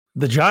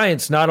The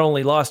Giants not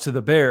only lost to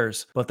the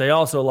Bears, but they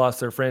also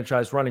lost their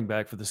franchise running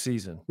back for the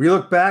season. We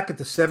look back at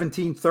the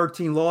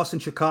 17-13 loss in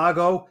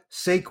Chicago,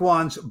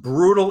 Saquon's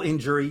brutal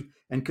injury,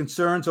 and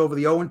concerns over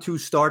the 0-2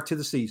 start to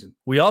the season.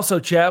 We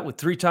also chat with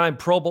three-time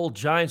Pro Bowl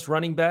Giants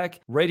running back,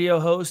 radio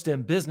host,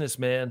 and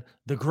businessman,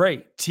 the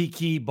great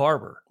Tiki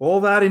Barber.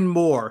 All that and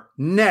more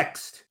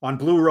next on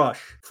Blue Rush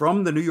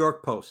from the New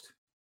York Post.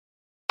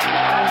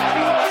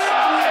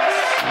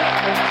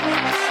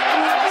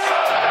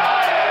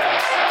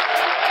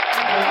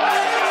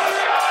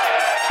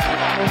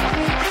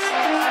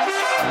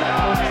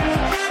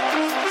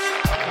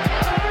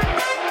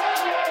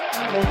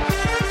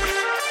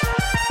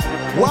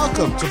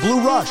 Welcome to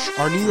Blue Rush,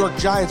 our New York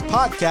Giants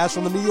podcast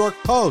from the New York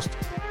Post.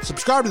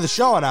 Subscribe to the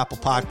show on Apple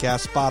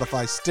Podcasts,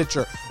 Spotify,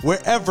 Stitcher,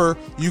 wherever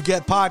you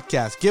get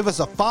podcasts. Give us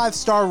a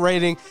 5-star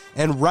rating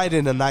and write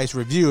in a nice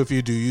review if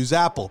you do use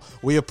Apple.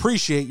 We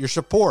appreciate your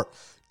support.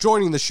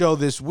 Joining the show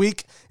this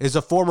week is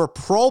a former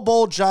Pro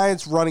Bowl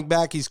Giants running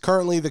back. He's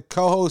currently the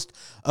co-host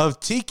of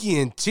Tiki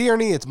and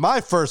Tierney. It's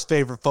my first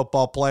favorite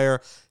football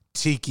player,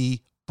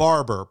 Tiki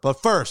Barber.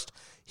 But first,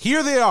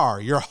 here they are,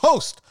 your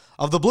host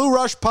of the Blue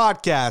Rush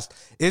podcast.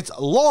 It's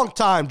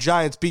longtime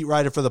Giants beat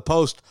writer for the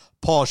Post,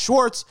 Paul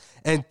Schwartz,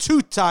 and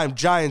two-time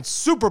Giants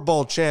Super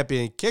Bowl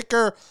champion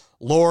kicker,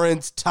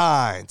 Lawrence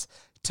Tynes.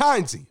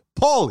 Tynesy,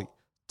 Paulie,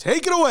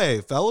 take it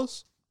away,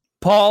 fellas.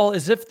 Paul,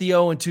 as if the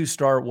 0-2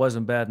 start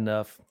wasn't bad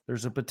enough,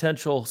 there's a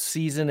potential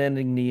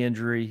season-ending knee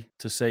injury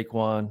to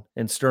Saquon,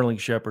 and Sterling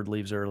Shepard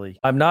leaves early.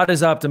 I'm not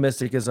as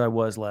optimistic as I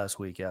was last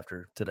week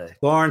after today.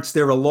 Lawrence,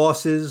 there are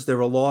losses,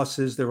 there are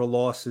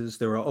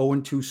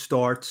 0-2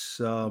 starts.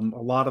 A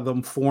lot of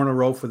them 4 in a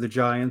row for the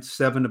Giants,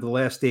 7 of the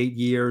last 8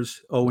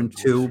 years,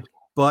 0-2.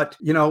 But,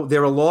 you know,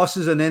 there are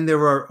losses and then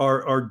there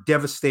are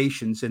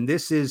devastations. And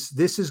this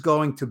is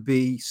going to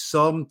be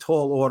some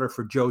tall order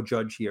for Joe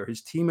Judge here.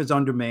 His team is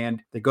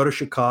undermanned. They go to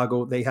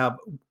Chicago. They have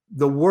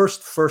the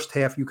worst first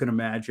half you can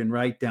imagine,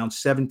 right? Down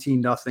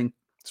 17-0.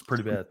 It's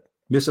pretty bad.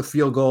 Miss a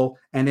field goal.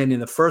 And then in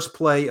the first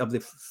play of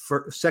the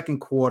second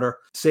quarter,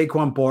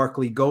 Saquon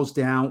Barkley goes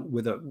down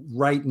with a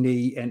right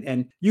knee.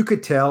 And you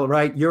could tell,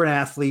 right? You're an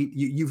athlete.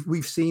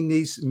 We've seen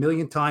these a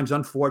million times.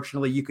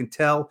 Unfortunately, you can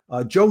tell.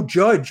 Joe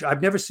Judge,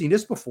 I've never seen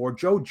this before.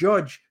 Joe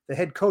Judge, the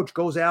head coach,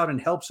 goes out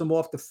and helps him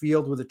off the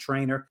field with a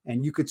trainer.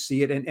 And you could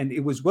see it.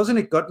 And wasn't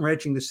it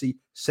gut-wrenching to see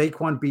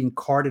Saquon being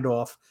carted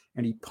off?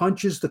 And he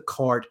punches the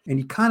cart and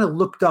he kind of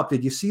looked up.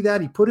 Did you see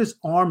that? He put his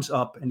arms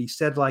up and he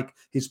said, like,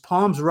 his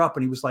palms were up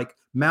and he was like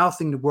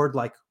mouthing the word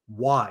like,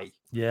 why?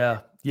 Yeah.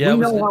 We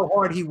know how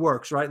hard he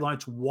works, right,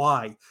 Lawrence?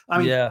 Why?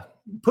 I mean,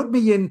 put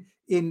me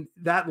in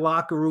that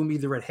locker room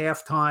either at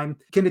halftime.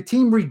 Can the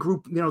team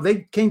regroup? You know,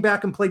 they came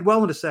back and played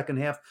well in the second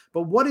half,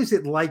 but what is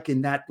it like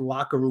in that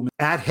locker room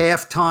at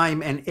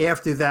halftime and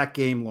after that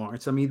game,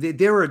 Lawrence? I mean,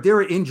 there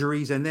are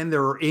injuries and then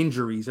there are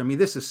injuries. I mean,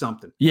 this is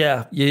something.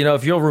 Yeah. You know,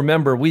 if you'll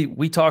remember,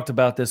 we talked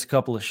about this a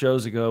couple of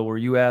shows ago where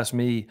you asked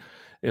me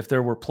if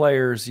there were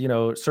players, you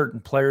know, certain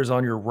players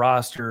on your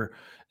roster,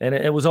 and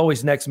it was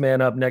always next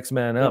man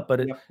up.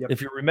 But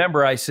if you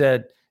remember, I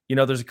said, you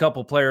know, there's a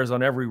couple players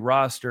on every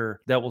roster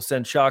that will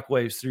send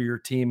shockwaves through your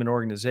team and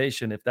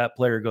organization if that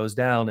player goes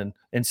down.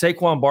 And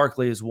Saquon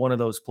Barkley is one of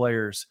those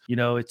players. You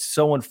know, it's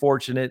so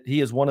unfortunate.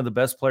 He is one of the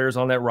best players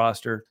on that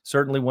roster,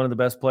 certainly one of the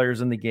best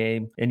players in the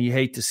game, and you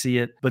hate to see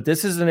it. But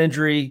this is an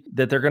injury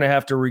that they're going to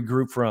have to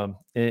regroup from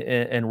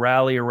and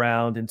rally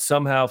around and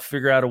somehow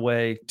figure out a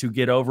way to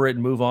get over it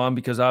and move on,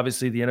 because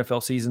obviously the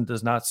NFL season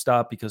does not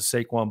stop because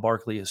Saquon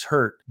Barkley is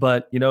hurt.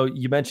 But, you know,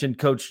 you mentioned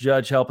Coach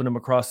Judge helping him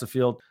across the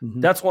field.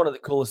 Mm-hmm. That's one of the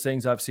coolest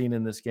things I've seen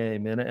in this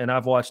game. And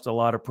I've watched a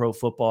lot of pro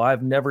football.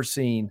 I've never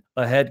seen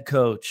a head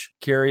coach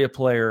carry a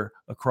player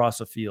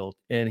across a field,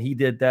 and he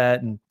did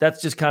that. And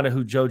that's just kind of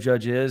who Joe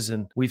Judge is.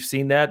 And we've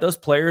seen that. Those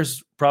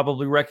players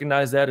probably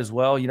recognize that as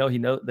well. You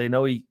know, they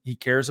know he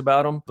cares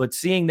about them. But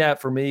seeing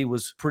that for me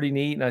was pretty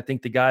neat. And I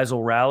think the guys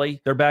will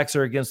rally. Their backs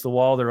are against the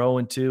wall. They're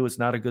 0-2. It's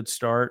not a good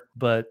start.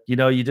 But, you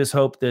know, you just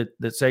hope that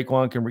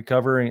Saquon can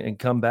recover and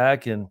come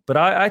back. But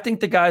I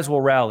think the guys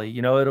will rally.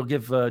 You know, it'll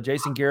give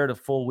Jason Garrett a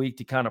full week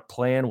to kind of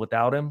plan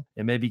without him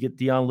and maybe get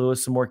Dion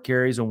Lewis some more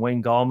carries and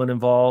Wayne Gallman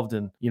involved.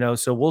 And, you know,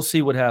 so we'll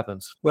see what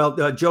happens.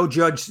 Well, Joe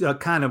Judge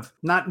kind of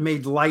not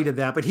made light of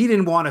that, but he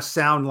didn't want to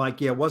sound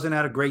like, wasn't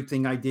that a great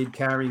thing I did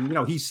carrying? You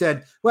know, he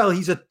said, well,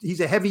 he's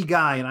a heavy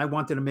guy, and I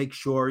wanted to make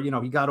sure, you know,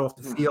 he got off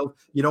the field.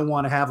 You don't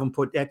want to have him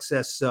put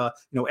excess,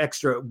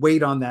 extra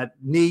weight on that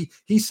knee.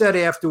 He said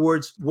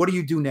afterwards, what do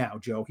you do now,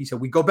 Joe? He said,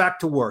 we go back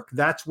to work.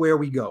 That's where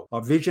we go.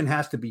 Our vision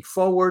has to be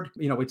forward.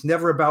 You know, it's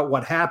never about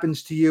what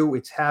happens to you.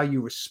 It's how you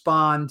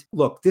respond.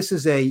 Look, this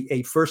is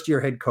a first-year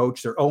head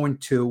coach. They're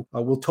 0-2.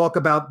 We'll talk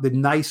about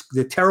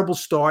the terrible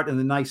start and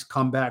the nice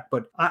comeback,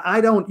 but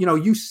I don't, you know,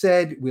 you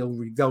said they'll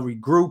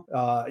regroup,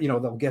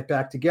 they'll get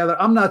back together.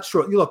 I'm not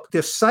sure. Look,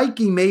 the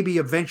psyche maybe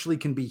eventually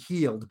can be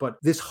healed, but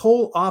this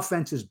whole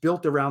offense is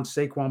built around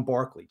Saquon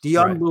Barkley.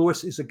 Dion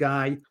Lewis is a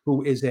guy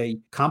who is a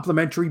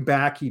complimentary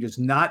back. He does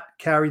not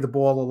carry the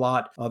ball a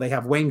lot. They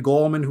have Wayne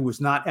Gallman, who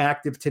was not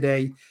active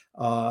today.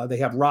 They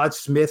have Rod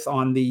Smith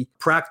on the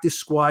practice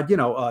squad.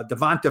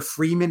 Devonta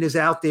Freeman is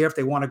out there if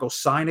they want to go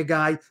sign a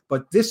guy.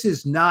 But this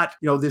is not,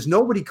 there's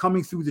nobody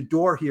coming through the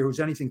door here who's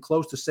anything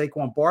close to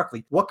Saquon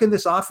Barkley. What can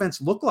this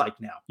offense look like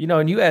now?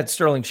 And you add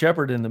Sterling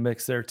Shepard in the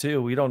mix there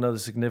too. We don't know the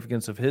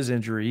significance of his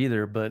injury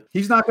either, but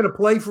he's not going to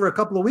play for a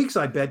couple of weeks,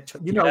 I bet.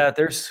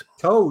 There's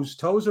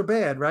toes are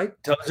bad, right?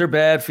 Toes are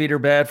bad, feet are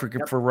bad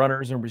for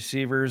runners and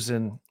receivers.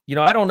 And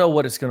I don't know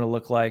what it's going to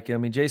look like. I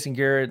mean, Jason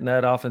Garrett and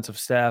that offensive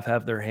staff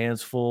have their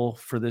hands full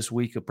for this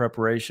week of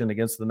preparation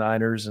against the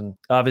Niners. And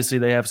obviously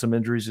they have some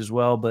injuries as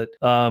well. But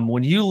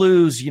when you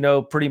lose,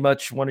 pretty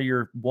much one of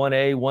your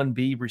 1A,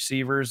 1B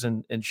receivers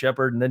and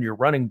Shepard, and then your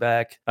running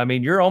back, I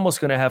mean, you're almost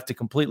going to have to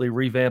completely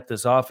revamp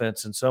this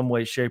offense in some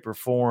way, shape, or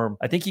form.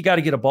 I think you got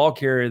to get a ball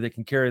carrier that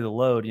can carry the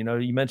load.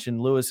 You mentioned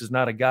Lewis is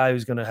not a guy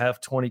who's going to have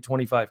 20,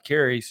 25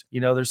 carries.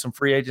 There's some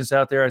free agents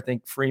out there. I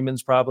think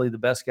Freeman's probably the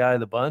best guy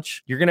of the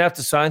bunch. You're going to have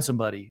to sign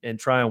somebody and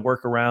try and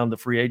work around the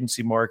free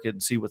agency market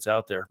and see what's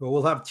out there. Well,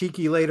 we'll have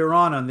Tiki later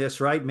on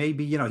this, right?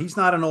 Maybe, he's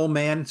not an old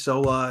man.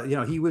 So,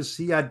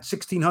 he had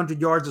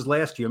 1,600 yards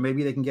last year.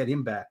 Maybe they can get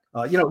him back.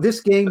 This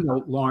game,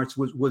 though, Lawrence,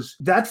 was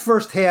that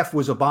first half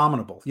was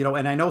abominable,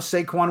 and I know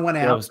Saquon went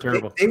out. Yeah, it was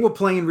terrible. They were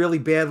playing really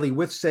badly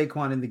with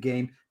Saquon in the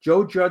game.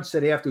 Joe Judge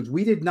said afterwards,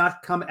 we did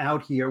not come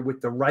out here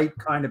with the right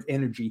kind of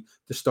energy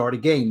to start a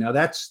game. Now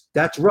that's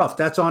rough.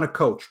 That's on a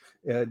coach.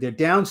 They're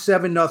down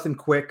 7-0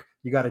 quick.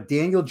 You got a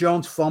Daniel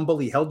Jones fumble.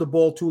 He held the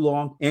ball too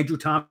long. Andrew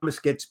Thomas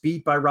gets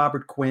beat by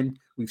Robert Quinn.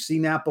 We've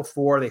seen that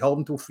before. They hold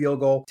him to a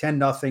field goal,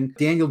 10-0.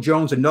 Daniel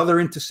Jones, another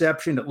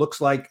interception. It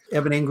looks like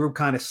Evan Ingram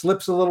kind of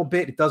slips a little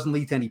bit. It doesn't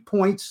lead to any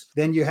points.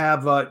 Then you have,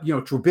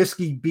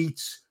 Trubisky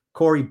beats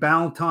Corey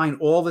Ballantyne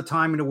all the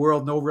time in the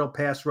world, no real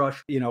pass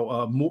rush.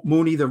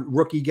 Mooney, the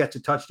rookie, gets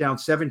a touchdown,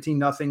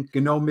 17-0.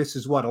 Gano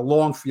misses a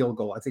long field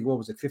goal. I think, what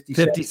was it,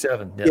 57?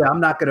 57, yeah. I'm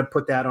not going to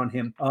put that on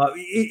him.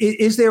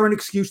 Is there an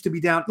excuse to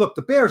be down? Look,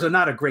 the Bears are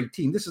not a great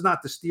team. This is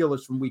not the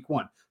Steelers from week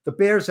 1. The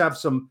Bears have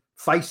some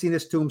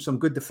feistiness to him, some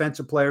good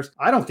defensive players.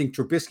 I don't think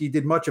Trubisky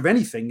did much of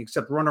anything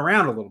except run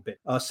around a little bit.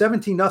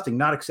 17-0,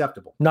 not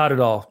acceptable. Not at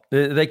all.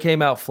 They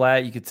came out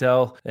flat, you could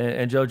tell.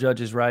 And Joe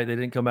Judge is right. They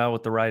didn't come out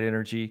with the right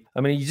energy.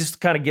 I mean, you just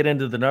kind of get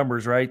into the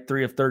numbers, right?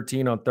 3 of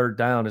 13 on third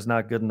down is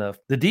not good enough.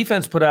 The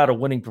defense put out a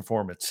winning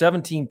performance,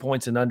 17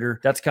 points and under.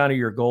 That's kind of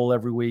your goal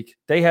every week.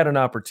 They had an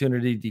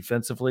opportunity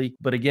defensively.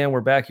 But again,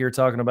 we're back here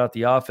talking about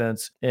the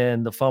offense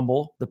and the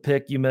fumble, the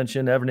pick you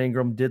mentioned. Evan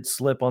Ingram did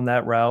slip on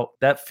that route.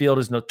 That field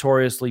is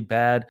notoriously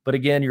bad. But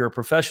again, you're a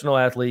professional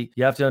athlete.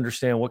 You have to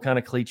understand what kind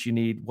of cleats you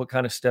need, what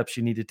kind of steps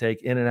you need to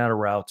take in and out of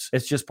routes.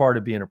 It's just part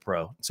of being a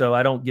pro. So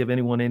I don't give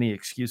anyone any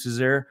excuses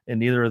there, and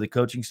neither of the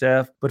coaching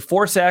staff. But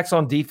 4 sacks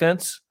on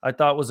defense, I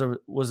thought was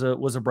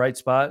a bright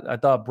spot. I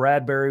thought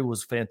Bradbury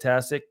was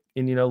fantastic.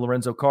 And,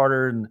 Lorenzo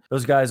Carter and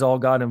those guys all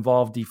got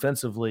involved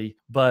defensively,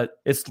 but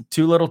it's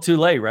too little too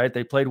late, right?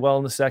 They played well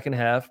in the second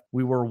half.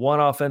 We were one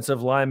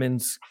offensive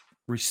lineman's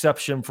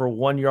reception for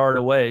 1 yard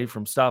away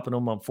from stopping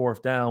them on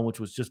 4th down, which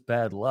was just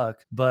bad luck.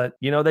 But,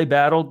 they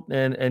battled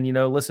and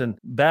listen,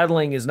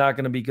 battling is not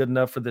going to be good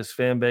enough for this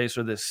fan base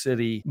or this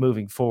city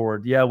moving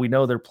forward. Yeah, we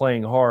know they're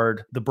playing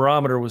hard. The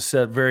barometer was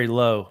set very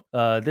low.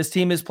 This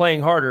team is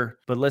playing harder,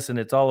 but listen,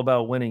 it's all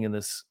about winning in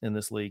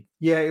this league.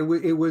 Yeah, it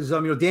was,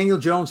 Daniel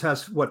Jones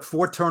has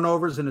 4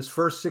 turnovers in his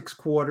first 6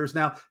 quarters.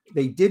 Now,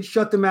 they did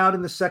shut them out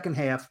in the second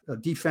half.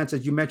 Defense,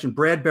 as you mentioned,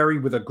 Bradbury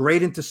with a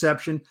great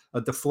interception,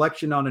 a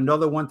deflection on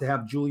another one to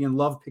have Julian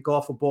Love pick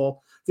off a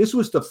ball. This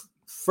was the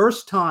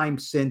first time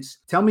since,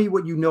 tell me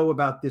what you know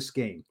about this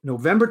game.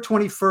 November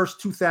 21st,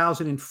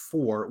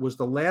 2004 was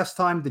the last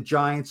time the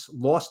Giants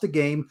lost a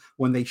game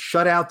when they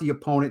shut out the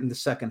opponent in the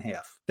second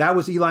half. That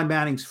was Eli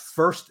Manning's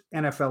first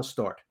NFL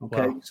start.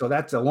 Okay. Wow. So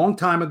that's a long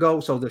time ago.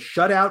 So the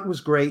shutout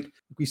was great.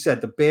 Like we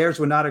said, the Bears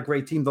were not a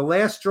great team. The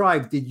last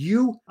drive,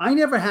 I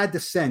never had the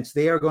sense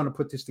they are going to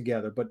put this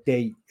together, but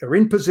they are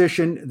in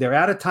position. They're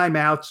out of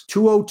timeouts,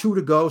 2:02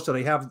 to go. So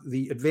they have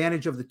the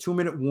advantage of the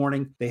 2-minute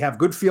warning. They have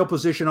good field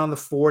position on the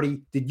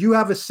 40. Did you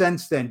have a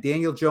sense then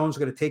Daniel Jones is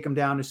going to take them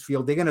down this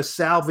field? They're going to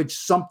salvage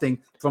something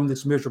from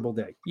this miserable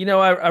day.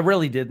 I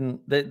really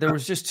didn't. There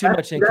was just too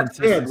much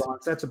inconsistency. That's bad,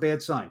 Lawrence. That's a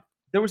bad sign.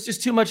 There was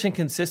just too much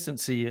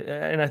inconsistency,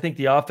 and I think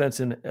the offense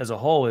as a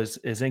whole is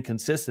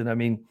inconsistent. I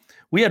mean,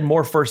 we had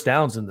more first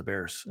downs than the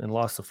Bears and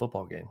lost the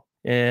football game.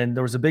 And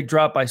there was a big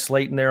drop by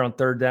Slayton there on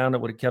 3rd down that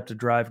would have kept a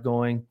drive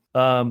going.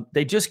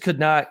 They just could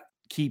not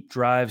keep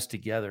drives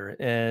together.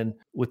 And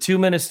with 2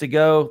 minutes to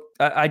go,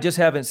 I just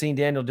haven't seen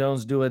Daniel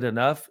Jones do it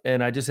enough.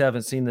 And I just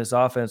haven't seen this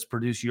offense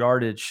produce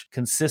yardage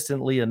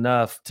consistently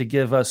enough to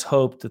give us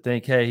hope to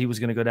think, hey, he was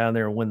going to go down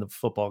there and win the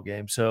football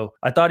game. So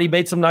I thought he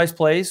made some nice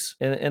plays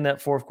in that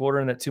 4th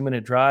quarter in that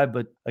 2-minute drive.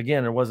 But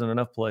again, there wasn't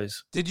enough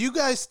plays. Did you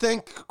guys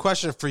think,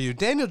 question for you,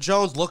 Daniel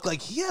Jones looked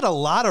like he had a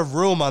lot of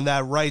room on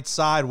that right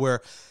side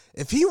where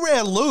if he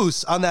ran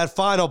loose on that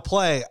final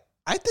play,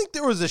 I think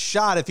there was a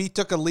shot if he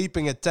took a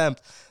leaping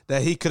attempt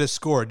that he could have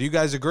scored. Do you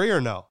guys agree or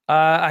no?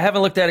 I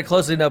haven't looked at it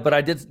closely enough, but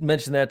I did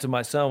mention that to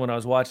my son when I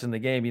was watching the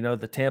game.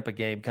 The Tampa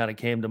game kind of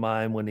came to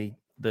mind when he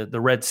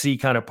the Red Sea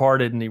kind of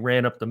parted and he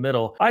ran up the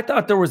middle. I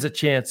thought there was a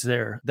chance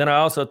there. Then I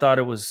also thought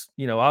it was,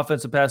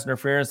 offensive pass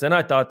interference. Then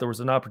I thought there was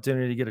an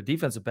opportunity to get a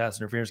defensive pass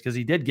interference because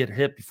he did get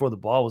hit before the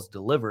ball was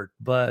delivered.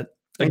 But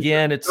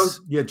again,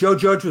 Joe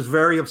Judge was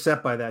very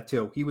upset by that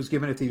too. He was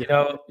giving it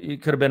to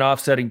it could have been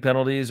offsetting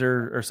penalties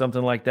or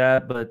something like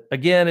that. But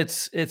again,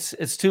 it's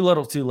too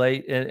little, too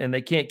late, and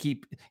they can't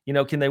keep.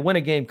 Can they win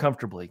a game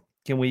comfortably?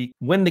 Can we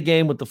win the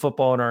game with the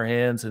football in our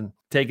hands and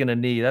taking a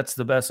knee? That's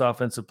the best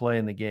offensive play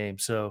in the game.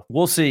 So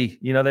we'll see.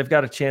 They've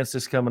got a chance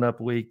this coming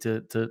up week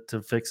to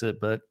fix it,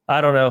 but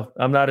I don't know.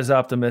 I'm not as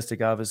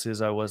optimistic, obviously,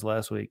 as I was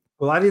last week.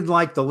 Well, I didn't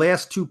like the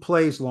last two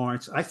plays,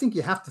 Lawrence. I think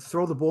you have to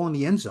throw the ball in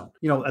the end zone.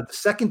 The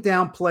second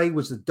down play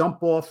was the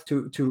dump off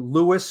to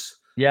Lewis.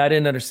 Yeah, I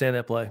didn't understand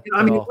that play.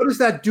 What does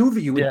that do for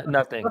you? Yeah,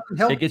 nothing.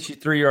 It gets you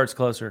 3 yards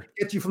closer.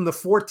 It gets you from the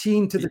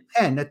 14 to the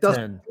 10. That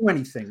doesn't do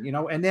anything,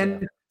 and then.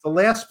 Yeah. The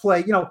last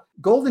play,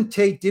 Golden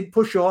Tate did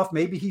push off.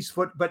 Maybe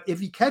but if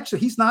he catches it,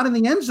 he's not in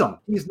the end zone.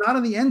 He's not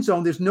in the end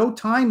zone. There's no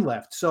time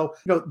left. So,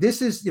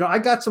 this is, I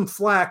got some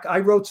flack. I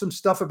wrote some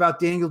stuff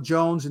about Daniel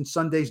Jones in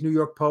Sunday's New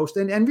York Post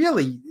and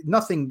really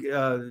nothing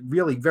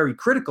really very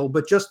critical,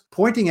 but just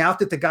pointing out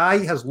that the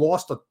guy has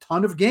lost a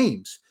ton of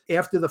games.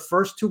 After the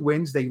first two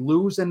wins, they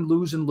lose and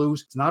lose and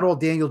lose. It's not all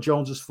Daniel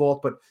Jones's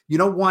fault, but you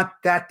don't want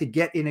that to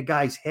get in a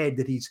guy's head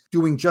that he's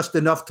doing just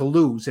enough to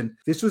lose. And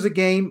this was a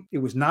game. It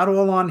was not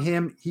all on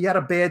him. He had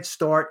a bad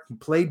start. He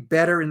played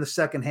better in the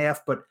second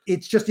half, but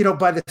it's just,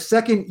 by the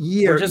second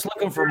year. We're just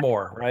looking for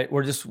more, right?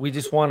 We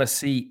just want to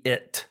see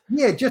it.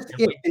 Yeah, just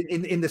it.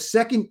 In the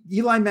second,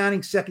 Eli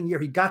Manning's second year,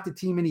 he got the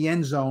team in the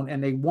end zone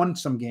and they won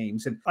some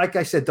games. And like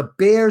I said, the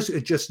Bears are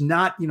just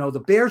not,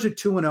 the Bears are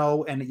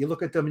 2-0, and you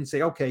look at them and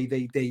say, okay,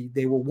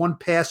 they were one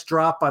pass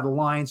drop by the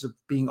Lions of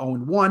being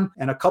 0-1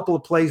 and a couple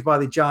of plays by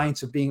the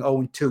Giants of being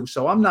 0-2.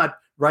 So I'm not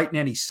writing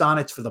any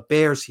sonnets for the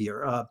Bears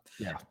here.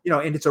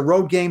 And it's a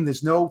road game.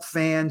 There's no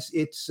fans.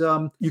 It's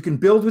you can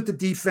build with the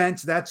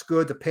defense. That's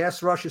good. The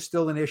pass rush is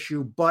still an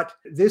issue, but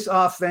this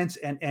offense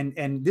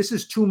and this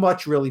is too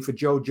much really for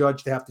Joe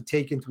Judge to have to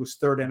take into his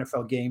third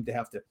NFL game, to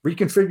have to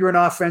reconfigure an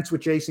offense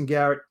with Jason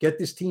Garrett, get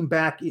this team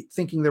back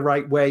thinking the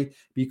right way,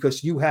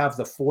 because you have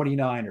the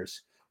 49ers.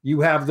 You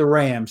have the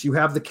Rams. You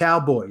have the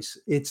Cowboys.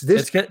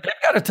 They've got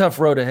a tough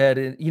road ahead.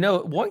 And,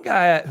 one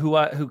guy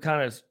who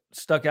kind of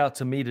stuck out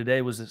to me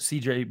today was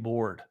CJ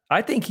Board.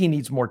 I think he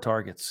needs more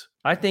targets.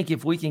 I think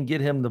if we can get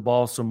him the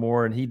ball some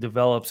more and he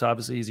develops,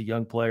 obviously he's a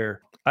young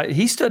player.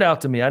 He stood out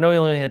to me. I know he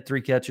only had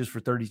 3 catches for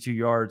 32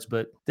 yards,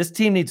 but this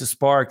team needs a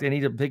spark. They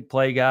need a big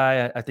play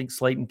guy. I think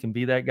Slayton can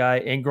be that guy.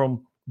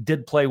 Ingram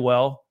did play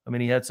well. I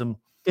mean, he had some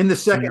in the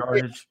second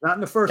yardage, not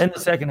in the first. In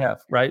the second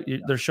half, right?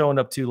 They're showing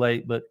up too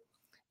late, but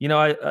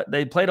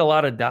they played a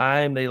lot of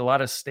dime. They had a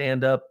lot of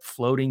stand-up,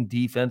 floating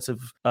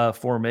defensive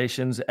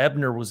formations.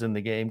 Ebner was in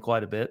the game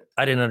quite a bit.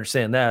 I didn't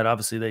understand that.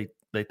 Obviously,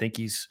 they think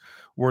he's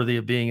worthy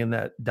of being in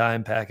that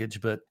dime package,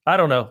 but I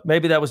don't know.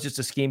 Maybe that was just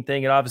a scheme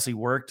thing. It obviously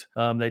worked.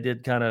 They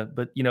did kind of,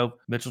 but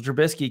Mitchell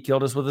Trubisky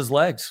killed us with his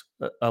legs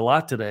a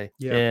lot today,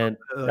 and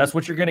that's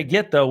what you're going to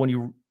get though when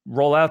you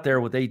roll out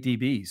there with 8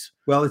 DBs.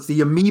 Well, it's the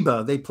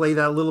amoeba. They play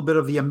that little bit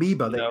of the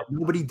amoeba. They have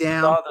nobody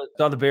down.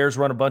 Saw the Bears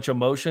run a bunch of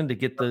motion to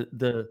get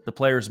the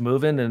players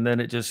moving, and then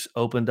it just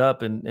opened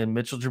up, and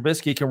Mitchell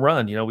Trubisky can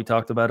run. We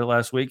talked about it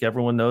last week.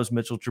 Everyone knows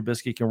Mitchell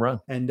Trubisky can run.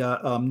 And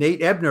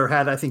Nate Ebner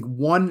had, I think,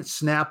 1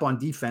 snap on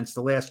defense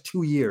the last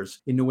 2 years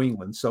in New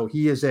England. So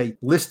he is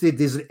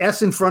there's an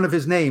S in front of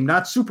his name,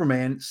 not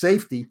Superman,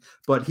 safety,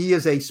 but he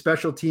is a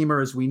special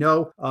teamer, as we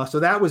know. So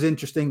that was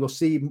interesting. We'll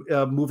see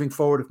moving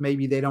forward if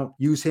maybe they don't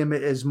use him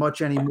as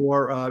much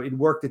anymore. It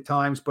worked at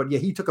times, but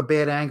he took a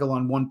bad angle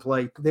on one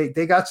play.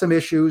 They got some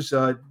issues.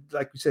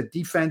 Like we said,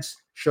 defense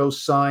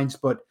shows signs,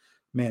 but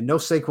man, no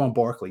Saquon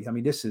Barkley. I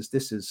mean, this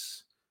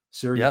is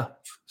serious. Yeah.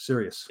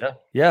 Serious.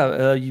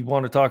 Yeah. You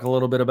want to talk a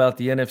little bit about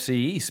the NFC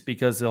East,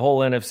 because the whole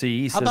NFC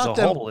East as a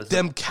whole is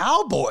them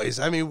Cowboys.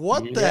 I mean,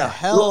 what the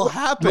hell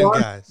happened,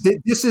 guys?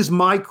 This is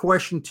my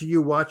question to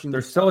you watching.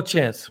 There's still a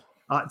chance.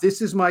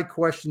 This is my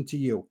question to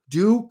you.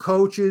 Do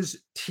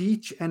coaches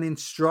teach and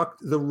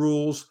instruct the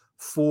rules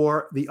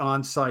for the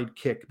onside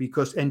kick?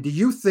 And do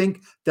you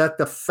think that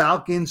the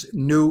Falcons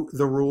knew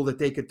the rule that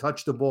they could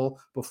touch the ball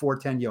before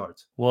 10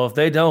 yards? Well, if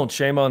they don't,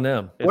 shame on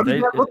them. What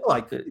does that look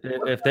like?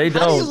 If they How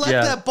don't, do you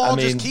let that ball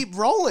just keep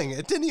rolling?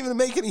 It didn't even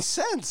make any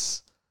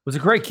sense. It was a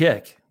great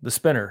kick, the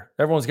spinner.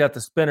 Everyone's got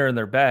the spinner in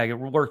their bag. It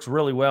works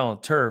really well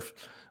on turf,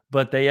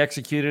 but they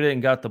executed it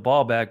and got the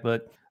ball back.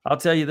 But I'll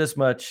tell you this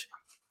much.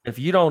 If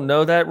you don't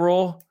know that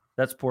rule,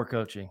 that's poor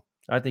coaching.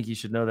 I think you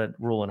should know that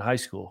rule in high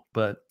school,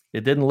 but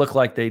it didn't look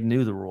like they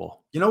knew the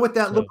rule. You know what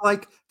that looked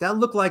like? That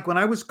looked like when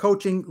I was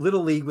coaching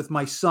Little League with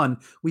my son.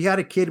 We had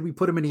a kid, we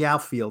put him in the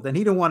outfield, and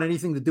he didn't want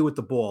anything to do with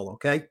the ball,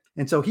 okay?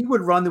 And so he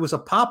would run. There was a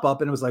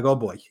pop-up, and it was like, oh,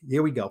 boy,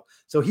 here we go.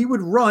 So he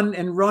would run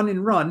and run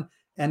and run,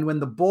 And when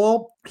the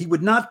ball, he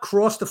would not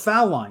cross the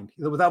foul line.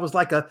 That was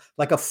like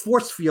a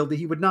force field that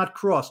he would not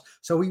cross.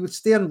 So he would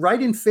stand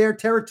right in fair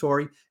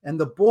territory, and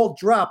the ball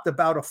dropped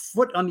about a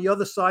foot on the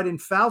other side in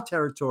foul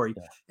territory.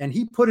 Yeah. And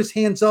he put his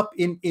hands up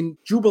in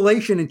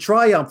jubilation and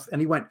triumph, and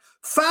he went,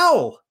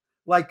 foul!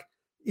 Like,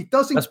 it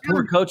doesn't. That's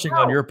poor coaching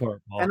on your part,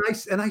 Paul. And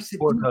I said,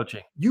 poor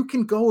coaching. You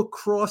can go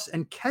across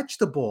and catch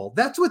the ball.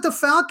 That's what the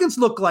Falcons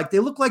look like. They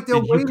look like they're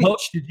waiting.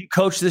 Did you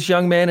coach this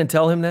young man and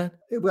tell him that?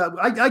 Well,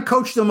 I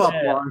coached him up,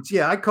 Lawrence.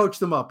 Yeah, I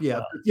coached him up. Yeah,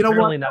 well, you know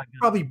really what?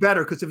 Probably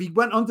better, because if he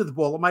went under the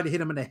ball, it might have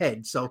hit him in the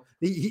head. So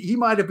he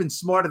might have been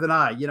smarter than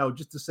I.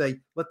 Just to say,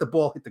 let the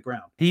ball hit the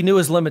ground. He knew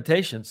his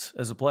limitations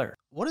as a player.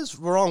 What is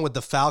wrong with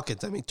the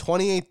Falcons? I mean,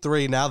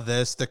 28-3, now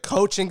this. The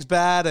coaching's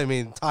bad. I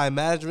mean, time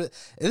management.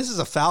 This is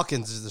a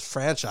Falcons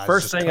franchise.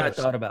 First thing I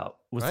thought about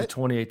was the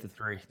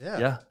 28-3.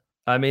 Yeah.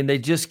 I mean, they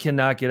just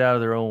cannot get out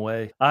of their own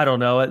way. I don't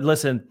know.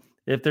 Listen,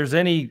 if there's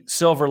any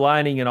silver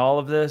lining in all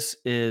of this,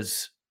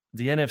 is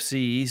the NFC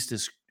East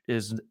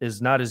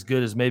is not as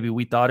good as maybe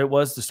we thought it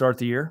was to start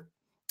the year.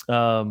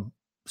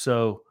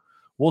 So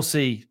we'll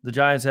see. The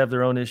Giants have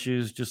their own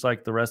issues, just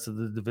like the rest of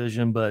the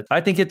division. But I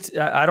think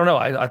I don't know.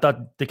 I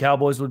thought the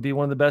Cowboys would be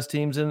one of the best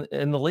teams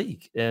in the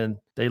league, and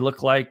they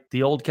look like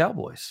the old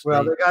Cowboys.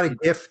 Well, they got a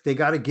gift. They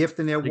got a gift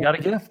in there. They got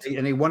a gift.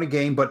 And they won a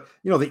game. But,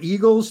 the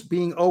Eagles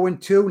being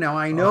 0-2. Now,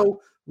 I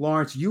know,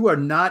 Lawrence, you are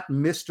not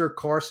Mr.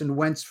 Carson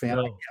Wentz fan.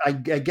 No. I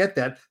get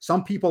that.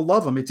 Some people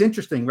love him. It's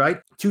interesting, right?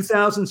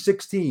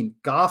 2016,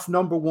 Goff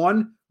number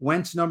 1,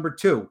 Wentz number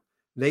 2.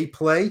 They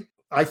play.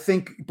 I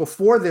think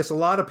before this, a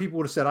lot of people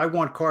would have said, I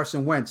want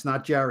Carson Wentz,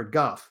 not Jared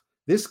Goff.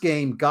 This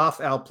game, Goff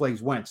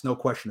outplays Wentz, no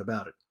question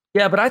about it.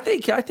 Yeah, but I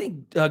think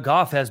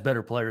Goff has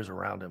better players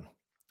around him.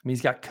 I mean,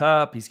 he's got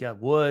Kupp, he's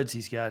got Woods,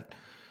 he's got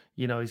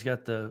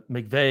the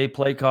McVay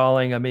play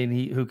calling. I mean,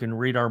 who can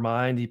read our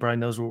mind. He probably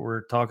knows what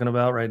we're talking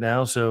about right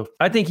now. So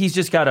I think he's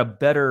just got a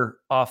better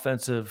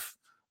offensive,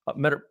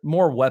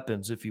 more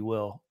weapons, if you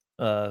will,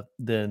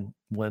 than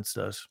Wentz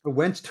does.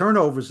 Wentz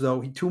turnovers,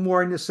 though, 2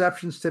 more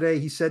interceptions today.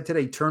 He said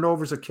today,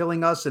 turnovers are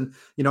killing us. And,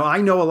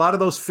 I know a lot of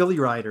those Philly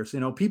riders,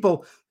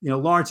 people,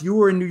 Lawrence, you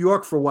were in New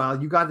York for a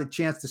while. You got the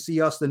chance to see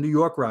us, the New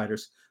York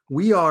riders.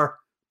 We are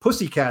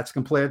pussycats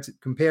compared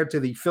to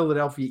the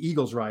Philadelphia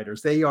Eagles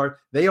riders. They are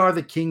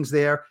the kings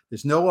there.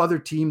 There's no other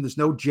team. There's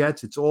no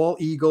Jets. It's all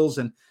Eagles.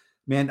 And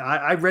man,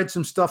 I read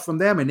some stuff from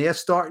them, and they're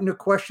starting to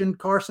question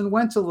Carson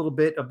Wentz a little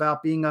bit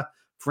about being a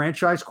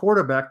franchise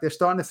quarterback. They're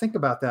starting to think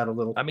about that a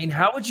little. I mean,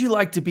 how would you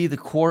like to be the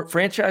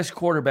franchise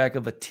quarterback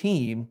of a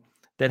team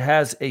that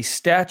has a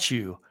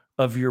statue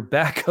of your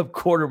backup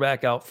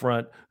quarterback out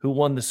front who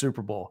won the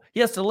Super Bowl?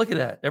 He has to look at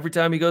that every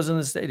time he goes in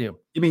the stadium.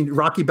 You mean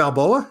Rocky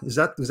Balboa? Is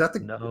that the?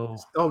 No.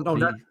 Oh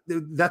no,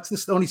 that's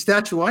the only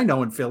statue I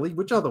know in Philly.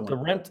 Which other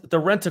one? The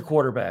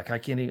rent-a-quarterback. I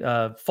can't.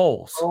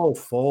 Foles. Oh,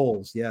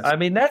 Foles. Yes. I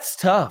mean, that's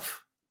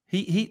tough.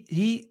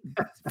 He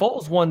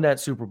Foles won that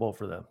Super Bowl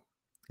for them,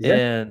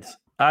 and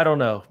I don't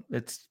know.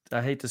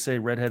 I hate to say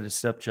redheaded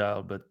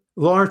stepchild, but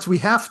Lawrence, we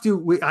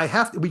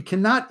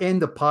cannot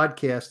end the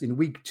podcast in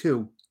week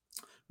 2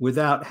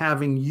 without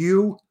having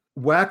you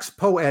wax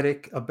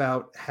poetic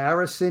about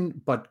Harrison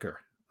Butker,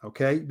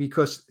 okay?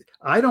 Because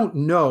I don't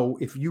know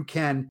if you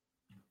can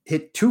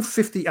hit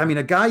 250. I mean,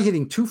 a guy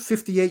hitting 2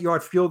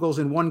 58-yard field goals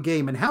in one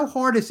game. And how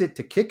hard is it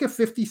to kick a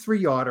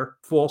 53-yarder,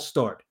 false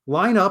start,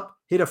 line up,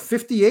 hit a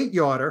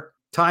 58-yarder,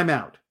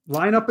 timeout,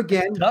 line up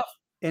again, tough.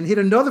 And hit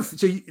another.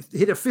 So you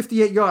hit a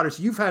 58-yarder.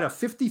 So you've had a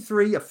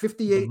 53, a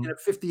 58, and a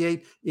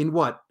 58 in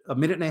what? A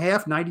minute and a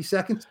half, 90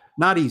 seconds?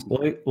 Not easy.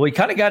 Well, we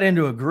kind of got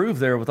into a groove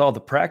there with all the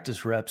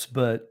practice reps,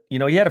 but, he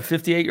had a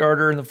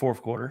 58-yarder in the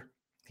fourth quarter.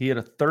 He had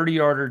a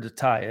 30-yarder to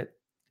tie it.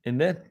 And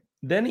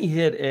then he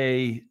hit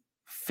a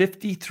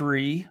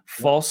 53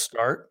 false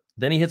start.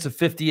 Then he hits a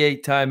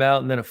 58 timeout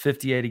and then a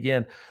 58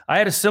 again. I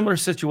had a similar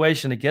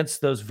situation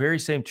against those very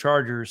same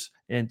Chargers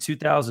in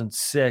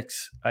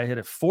 2006. I hit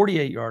a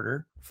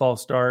 48-yarder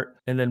false start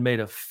and then made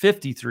a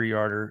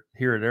 53-yarder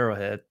here at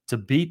Arrowhead to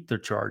beat the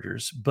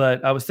Chargers.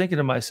 But I was thinking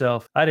to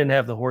myself, I didn't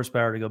have the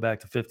horsepower to go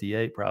back to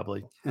 58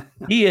 probably.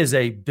 He is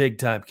a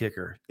big-time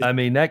kicker. I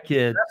mean, that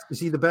kid. Is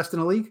he the best in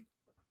the league?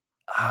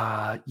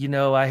 I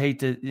hate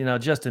to,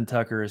 Justin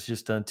Tucker has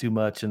just done too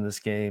much in this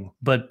game.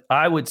 But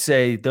I would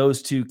say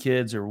those two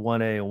kids are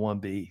 1A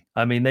and 1B.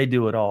 I mean, they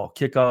do it all.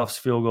 Kickoffs,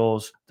 field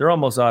goals, they're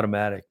almost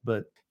automatic.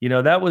 But,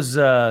 that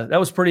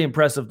was pretty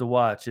impressive to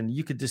watch. And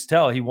you could just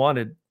tell he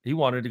wanted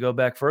to go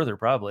back further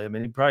probably. I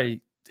mean, he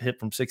probably hit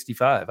from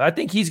 65. I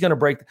think he's going to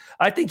break.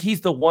 I think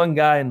he's the one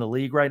guy in the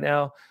league right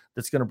now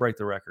that's going to break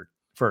the record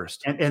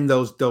first. And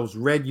those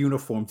red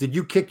uniforms. Did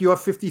you kick your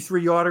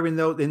 53-yarder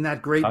in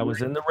that great? I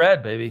was in the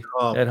red, baby,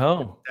 at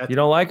home. You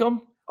don't like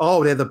them?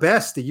 Oh, they're the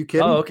best. Are you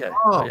kidding? Oh, okay.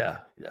 Oh, yeah.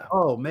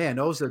 Oh man,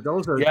 those are.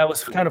 Yeah, it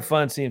was kind of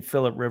fun seeing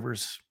Phillip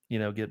Rivers,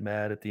 get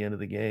mad at the end of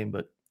the game.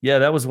 But yeah,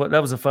 that was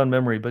a fun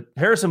memory. But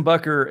Harrison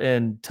Butker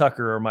and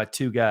Tucker are my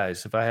two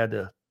guys. If I had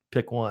to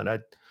pick one,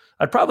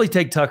 I'd probably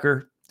take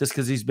Tucker just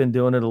because he's been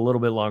doing it a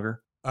little bit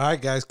longer. All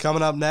right, guys.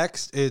 Coming up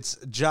next, it's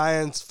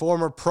Giants'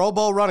 former Pro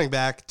Bowl running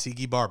back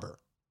Tiki Barber.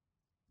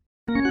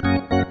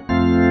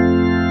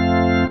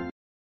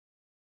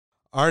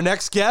 Our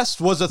next guest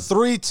was a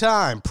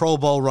 3-time Pro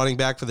Bowl running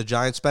back for the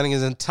Giants, spending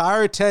his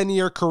entire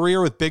 10-year career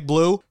with Big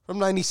Blue. From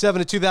 97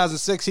 to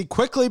 2006, he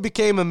quickly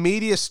became a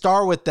media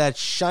star with that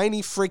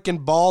shiny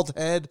freaking bald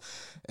head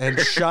and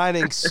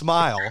shining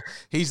smile.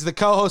 He's the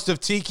co-host of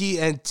Tiki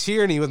and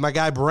Tierney with my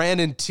guy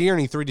Brandon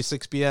Tierney, 3 to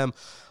 6 p.m.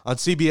 on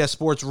CBS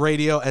Sports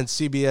Radio and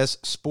CBS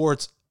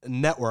Sports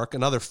Network,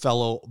 another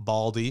fellow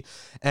Baldy.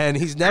 And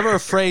he's never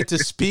afraid to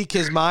speak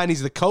his mind.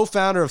 He's the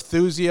co-founder of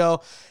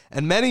Thuzio.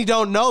 And many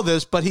don't know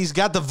this, but he's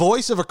got the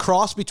voice of a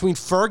cross between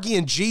Fergie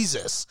and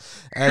Jesus.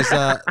 As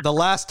the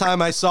last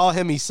time I saw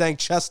him, he sang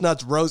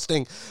Chestnuts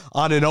Roasting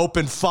on an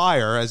Open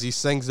Fire as he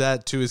sings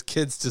that to his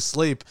kids to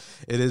sleep.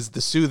 It is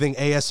the soothing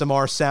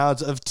ASMR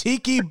sounds of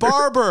Tiki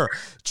Barber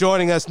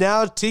joining us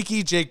now.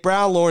 Tiki, Jake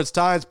Brown, Lawrence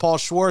Tynes, Paul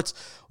Schwartz.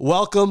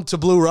 Welcome to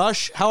Blue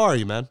Rush. How are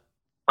you, man?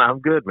 I'm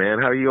good, man.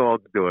 How are you all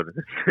doing?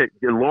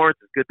 Lawrence,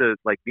 it's good to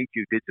meet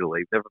you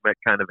digitally. Never met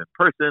kind of in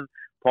person.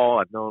 Paul,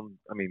 I've known,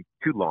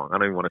 too long. I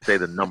don't even want to say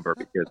the number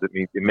because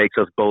it makes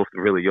us both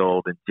really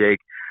old. And Jake,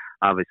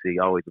 obviously,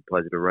 always a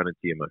pleasure to run into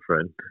you, my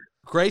friend.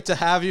 Great to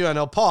have you. I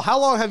know, Paul, how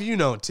long have you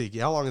known Tiki?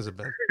 How long has it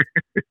been?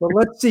 Well,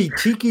 let's see.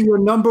 Tiki, your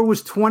number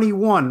was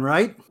 21,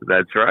 right?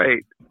 That's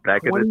right.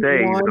 Back in the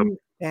day.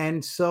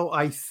 And so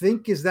I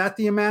think, is that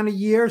the amount of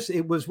years?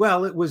 It was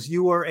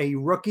you were a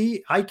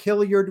rookie. Ike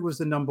Hilliard was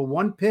the number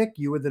 1 pick.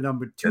 You were the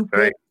number 2 pick,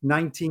 right.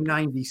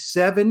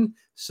 1997.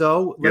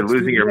 So you're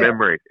losing your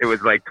memory. It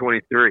was like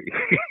 23.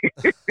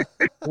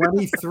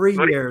 23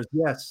 years.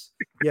 Yes.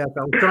 Yes.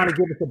 I was trying to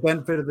give it the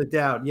benefit of the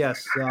doubt.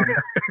 Yes. The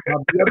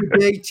other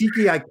day,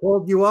 Tiki, I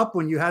called you up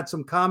when you had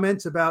some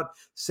comments about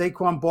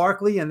Saquon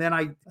Barkley. And then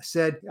I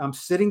said, I'm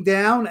sitting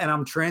down and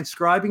I'm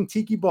transcribing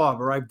Tiki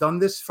Barber. I've done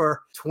this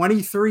for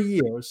 23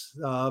 years.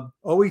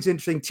 Always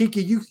interesting.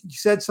 Tiki, you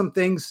said some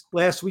things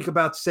last week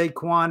about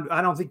Saquon.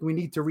 I don't think we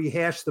need to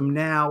rehash them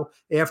now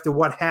after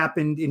what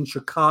happened in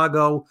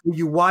Chicago. Were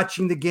you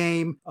watching the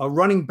game?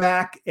 Running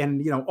back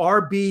and,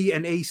 RB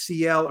and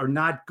ACL are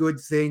not good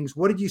things.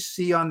 What did you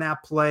see on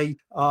that play?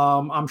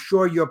 I'm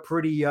sure you're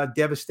pretty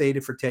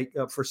devastated for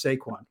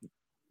Saquon.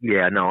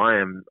 Yeah, no,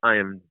 I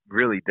am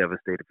really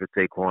devastated for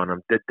Saquon.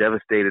 I'm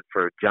devastated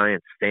for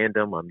Giants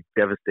fandom. I'm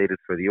devastated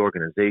for the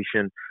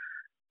organization.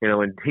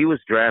 When he was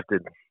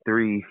drafted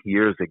 3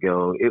 years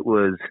ago, it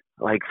was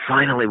like,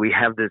 finally we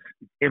have this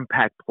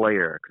impact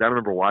player. Because I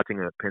remember watching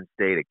him at Penn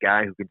State, a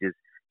guy who could just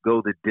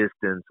go the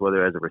distance,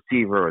 whether as a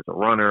receiver or as a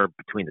runner,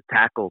 between the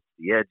tackles,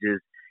 the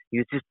edges. He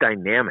was just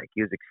dynamic.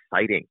 He was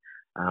exciting.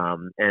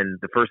 And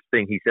the first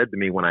thing he said to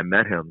me when I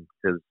met him,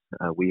 because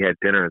we had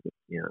dinner,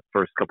 the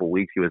first couple of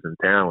weeks he was in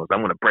town, was,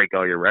 "I'm going to break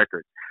all your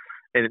records."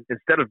 And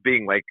instead of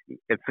being like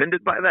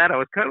offended by that, I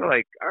was kind of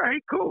like, "All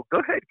right, cool. Go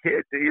ahead,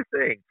 kid. Do your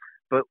thing."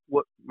 But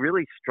what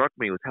really struck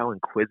me was how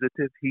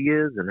inquisitive he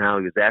is and how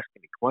he was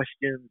asking me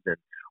questions and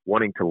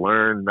wanting to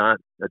learn, not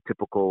a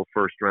typical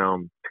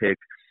first-round pick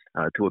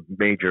to a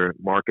major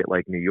market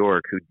like New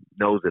York who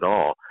knows it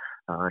all.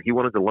 He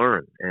wanted to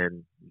learn,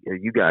 and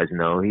you guys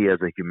know he has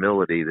a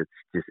humility that's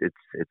just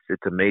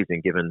it's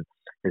amazing given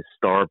his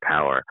star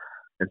power.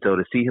 And so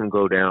to see him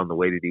go down the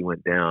way that he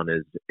went down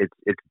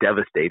it's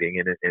devastating,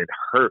 and it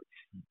hurts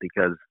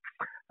because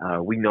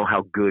we know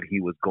how good he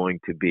was going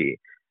to be.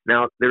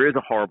 Now there is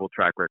a horrible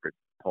track record,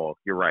 Paul.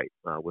 You're right,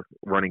 with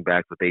running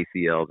backs with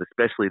ACLs,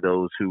 especially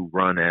those who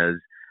run as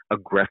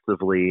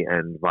aggressively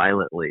and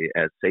violently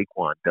as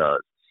Saquon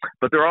does.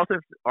 But there also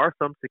are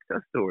some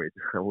success stories.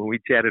 When we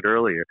chatted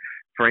earlier,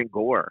 Frank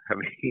Gore,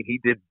 he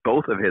did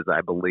both of his,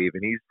 I believe,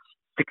 and he's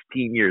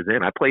 16 years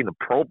in. I played in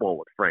the Pro Bowl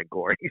with Frank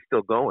Gore. He's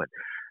still going.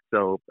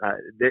 So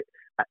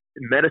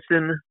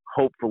medicine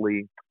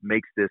hopefully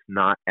makes this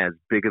not as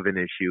big of an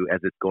issue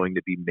as it's going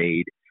to be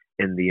made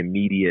in the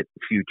immediate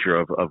future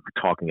of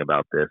talking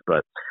about this.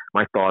 But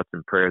my thoughts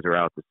and prayers are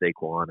out to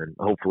Saquon, and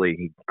hopefully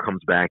he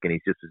comes back and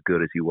he's just as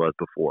good as he was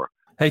before.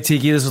 Hey,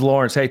 Tiki, this is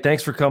Lawrence. Hey,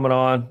 thanks for coming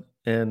on.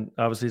 And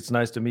obviously, it's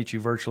nice to meet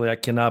you virtually. I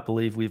cannot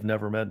believe we've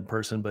never met in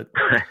person, but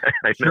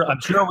I'm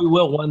sure we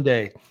will one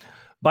day.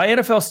 By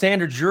NFL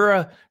standards,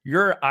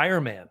 you're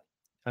Iron Man.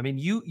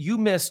 You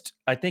missed,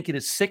 I think it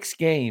is 6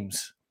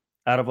 games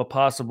out of a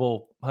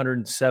possible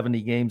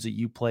 170 games that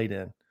you played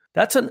in.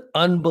 That's an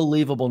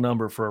unbelievable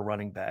number for a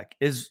running back.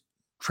 Is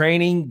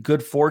training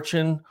good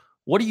fortune?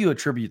 What do you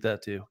attribute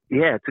that to?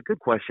 Yeah, it's a good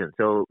question.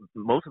 So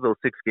most of those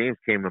 6 games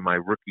came in my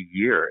rookie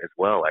year as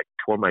well. I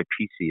tore my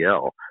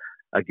PCL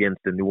against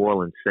the New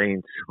Orleans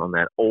Saints on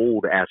that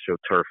old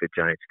AstroTurf at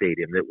Giant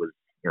Stadium. It was,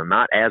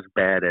 not as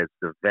bad as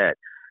the Vet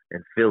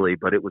in Philly,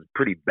 but it was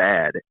pretty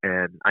bad.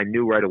 And I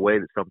knew right away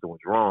that something was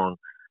wrong,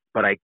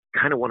 but I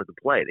kind of wanted to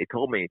play. They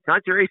told me, it's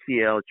not your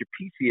ACL, it's your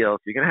PCL,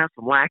 so you're going to have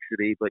some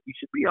laxity, but you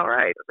should be all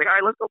right. I was like, all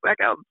right, let's go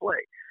back out and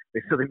play.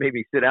 So they made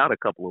me sit out a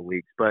couple of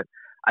weeks. But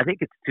I think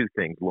it's 2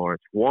 things,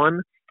 Lawrence.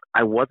 One,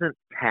 I wasn't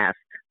tasked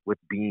with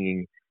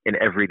being an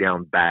every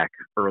down back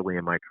early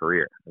in my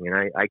career.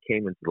 I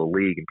came into the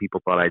league and people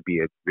thought I'd be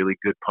a really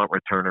good punt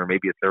returner,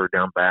 maybe a third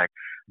down back,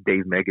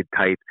 Dave Meggett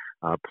type.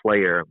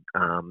 player.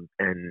 And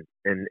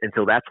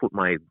so that's what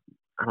my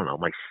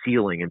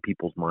ceiling in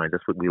people's minds.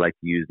 That's what we like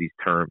to use these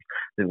terms.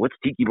 And what's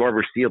Tiki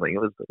Barber's ceiling?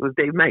 It was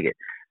Dave Meggett.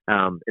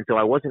 And so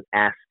I wasn't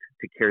asked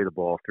to carry the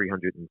ball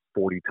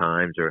 340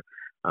 times or,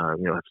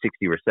 have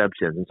 60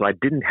 receptions. And so I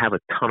didn't have a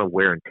ton of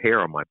wear and tear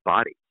on my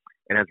body.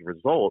 And as a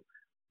result,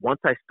 once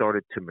I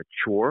started to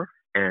mature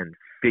and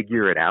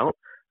figure it out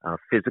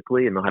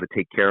physically and know how to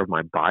take care of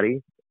my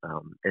body,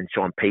 and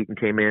Sean Payton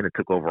came in and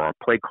took over our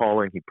play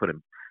calling. He put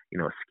in,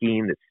 a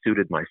scheme that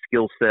suited my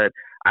skill set.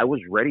 I was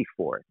ready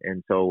for it.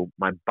 And so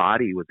my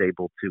body was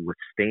able to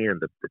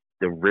withstand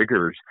the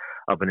rigors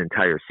of an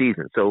entire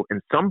season. So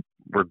in some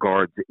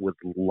regards, it was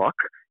luck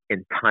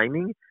and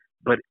timing,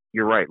 but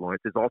you're right,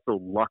 Lawrence. There's also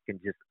luck and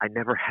just, I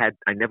never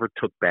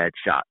took bad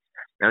shots.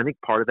 And I think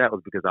part of that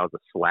was because I was a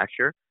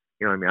slasher.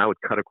 You know what I mean? I would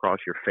cut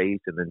across your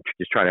face and then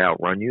just try to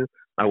outrun you.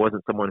 I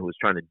wasn't someone who was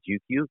trying to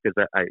juke you because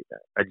I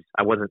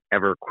wasn't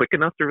ever quick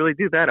enough to really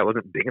do that. I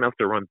wasn't big enough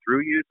to run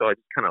through you. So I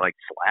just kind of like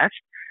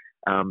slashed.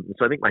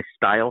 So I think my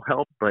style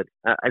helped, but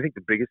I think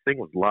the biggest thing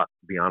was luck,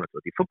 to be honest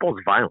with you.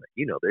 Football's violent.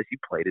 You know this. You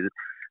played it,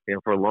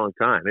 for a long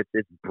time.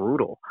 It's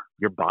brutal.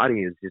 Your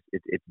body is just,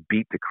 it's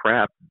beat to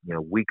crap,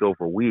 week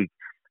over week.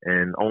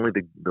 And only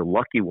the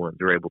lucky ones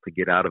are able to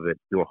get out of it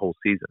through a whole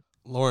season.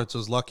 Lawrence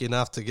was lucky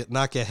enough to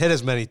not get hit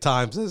as many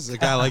times as a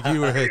guy like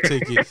you were hit,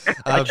 Tiki.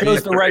 I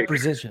chose the right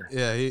position.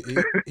 Yeah,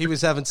 he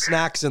was having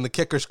snacks in the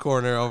kicker's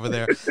corner over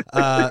there.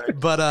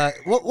 But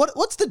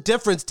what's the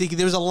difference, Tiki?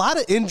 There's a lot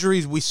of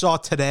injuries we saw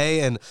today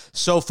and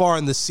so far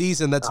in the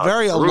season. That's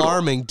very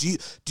alarming. Do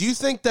you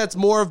think that's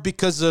more of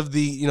because of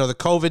the the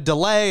COVID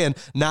delay and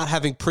not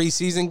having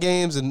preseason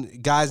games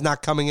and guys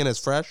not coming in as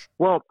fresh?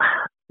 Well,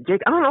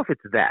 Jake, I don't know if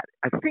it's that.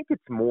 I think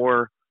it's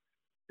more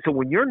so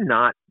when you're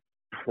not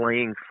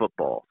playing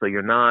football, so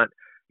you're not,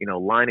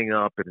 lining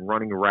up and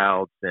running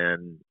routes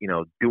and,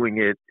 doing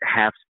it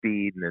half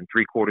speed and then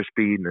 3/4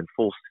 speed and then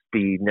full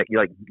speed.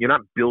 You're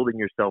not building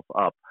yourself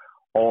up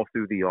all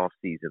through the off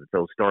season.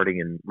 So starting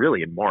in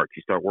March,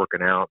 you start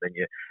working out, then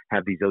you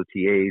have these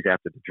OTAs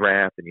after the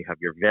draft and you have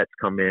your vets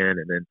come in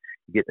and then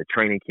you get in the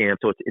training camp.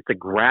 So it's a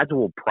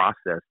gradual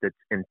process that's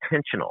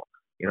intentional.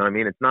 You know what I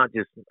mean? It's not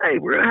just, hey,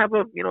 we're going to have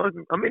a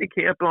mini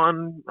camp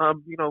on,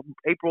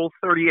 April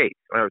 38th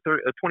or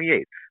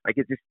 28th. Like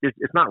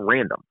it's not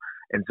random.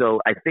 And so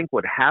I think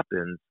what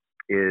happens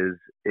is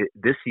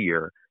this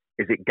year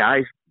is that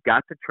guys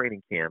got to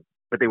training camp,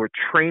 but they were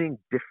training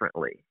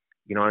differently.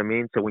 You know what I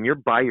mean? So when you're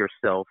by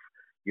yourself,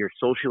 you're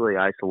socially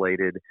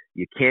isolated.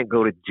 You can't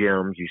go to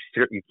gyms. You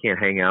can't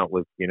hang out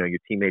with, your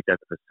teammates at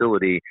the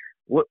facility.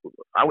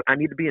 I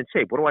need to be in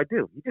shape. What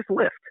do? You just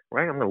lift,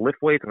 right? I'm going to lift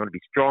weights. I'm going to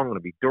be strong. I'm going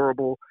to be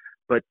durable.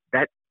 But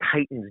that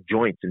tightens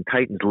joints and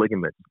tightens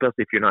ligaments,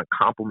 especially if you're not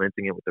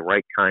complementing it with the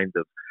right kinds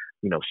of,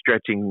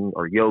 stretching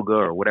or yoga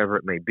or whatever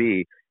it may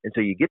be. And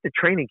so you get to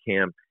training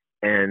camp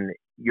and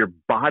your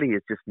body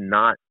is just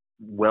not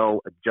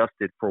well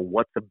adjusted for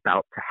what's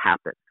about to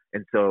happen.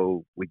 And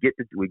so we get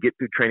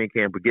through training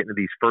camp. We get into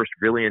these first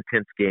really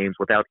intense games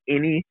without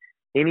any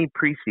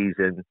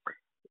preseason.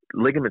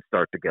 Ligaments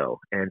start to go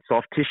and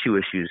soft tissue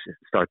issues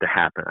start to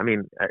happen. I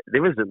mean,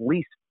 there was at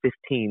least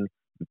 15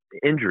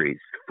 injuries.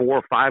 4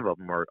 or 5 of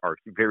them are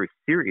very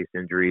serious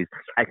injuries.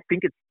 I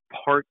think it's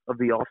part of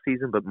the off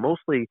season, but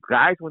mostly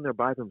guys, when they're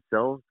by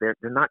themselves, they're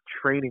not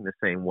training the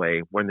same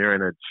way when they're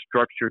in a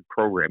structured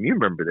program. You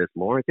remember this,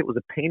 Lawrence. It was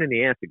a pain in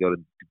the ass to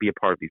be a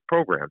part of these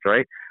programs,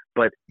 right?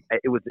 But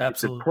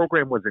the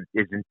program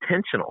is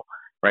intentional.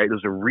 Right,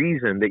 there's a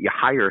reason that you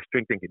hire a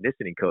strength and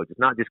conditioning coach. It's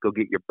not just go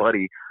get your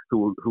buddy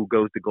who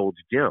goes to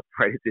Gold's Gym.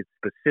 Right, it's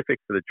specific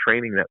for the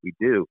training that we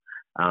do,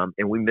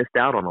 and we missed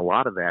out on a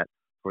lot of that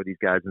for these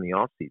guys in the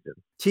off season.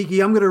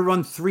 Tiki, I'm going to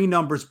run 3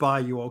 numbers by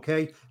you.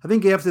 Okay, I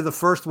think after the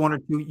first one or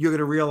two, you're going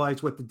to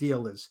realize what the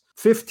deal is.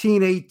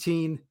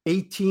 15-18,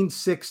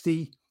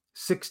 18-60,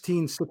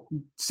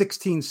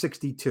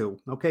 16-62.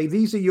 Okay,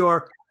 these are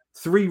your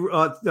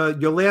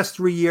your last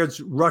 3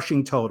 years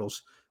rushing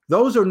totals.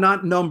 Those are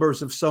not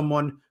numbers of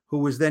someone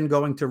who is then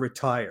going to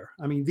retire.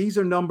 I mean, these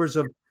are numbers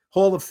of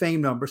Hall of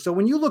Fame numbers. So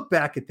when you look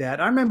back at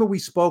that, I remember we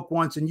spoke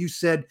once and you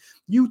said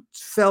you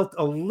felt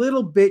a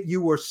little bit,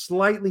 you were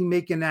slightly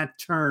making that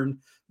turn,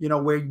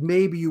 where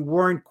maybe you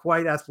weren't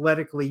quite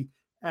athletically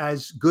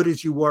as good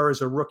as you were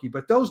as a rookie.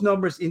 But those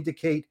numbers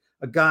indicate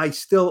a guy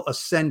still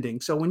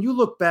ascending. So when you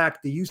look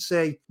back, do you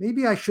say,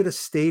 maybe I should have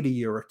stayed a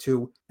year or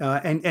two?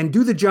 And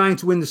do the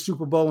Giants win the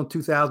Super Bowl in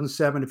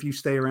 2007 if you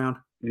stay around?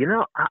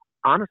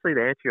 Honestly,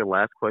 to answer your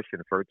last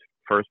question first,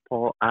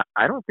 Paul,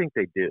 I don't think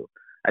they do.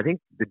 I think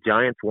the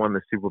Giants won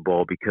the Super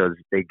Bowl because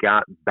they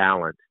got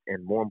balanced,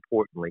 and more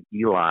importantly,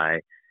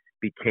 Eli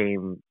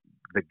became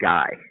the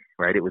guy,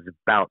 right? It was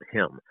about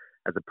him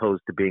as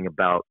opposed to being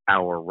about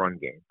our run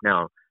game.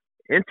 Now,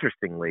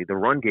 interestingly, the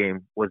run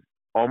game was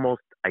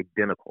almost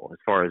identical as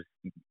far as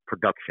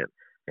production.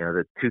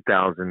 The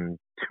 2,000,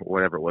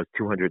 whatever it was,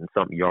 200 and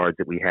something yards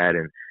that we had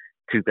in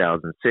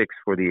 2006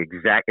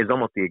 is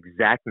almost the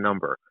exact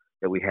number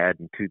that we had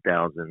in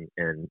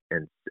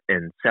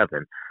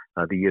 2007.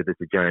 the year that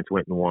the Giants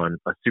went and won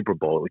a Super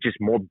Bowl. It was just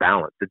more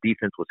balanced. The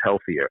defense was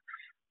healthier.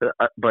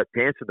 But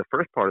to answer the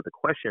first part of the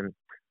question,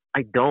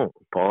 I don't,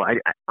 Paul.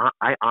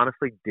 I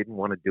honestly didn't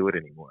want to do it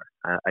anymore.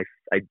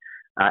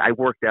 I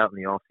worked out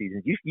in the off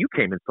season. You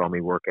came and saw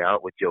me work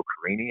out with Joe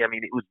Carini. I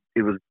mean,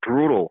 it was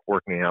brutal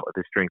working out with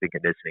the strength and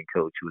conditioning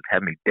coach who was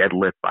having me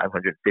deadlift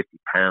 550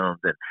 pounds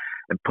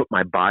and put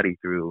my body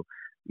through,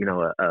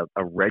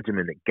 a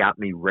regimen that got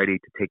me ready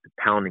to take the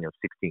pounding of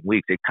 16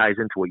 weeks. It ties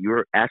into what you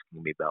were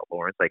asking me about,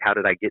 Lawrence. Like, how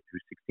did I get through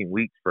 16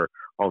 weeks for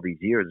all these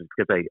years? It's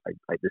because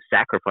I the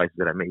sacrifices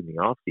that I made in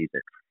the off season,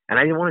 and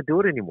I didn't want to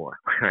do it anymore.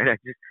 Right?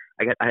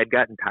 I had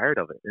gotten tired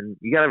of it. And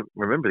you got to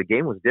remember, the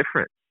game was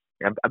different.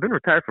 I've been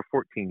retired for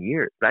 14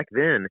 years. Back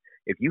then,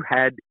 if you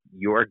had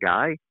your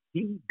guy,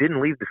 he didn't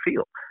leave the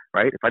field,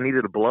 right? If I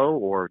needed a blow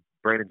or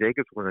Brandon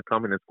Jacobs was going to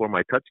come in and score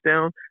my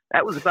touchdown,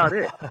 that was about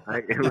it.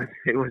 Right?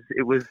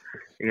 It was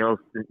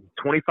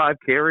 25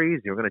 carries.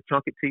 You're going to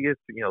chunk it to you,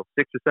 6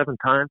 or 7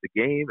 times a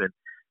game. And,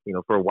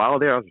 for a while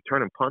there, I was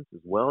returning punts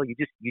as well. You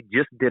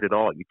just did it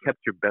all. You kept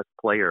your best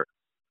player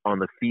on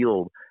the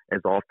field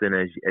as often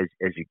as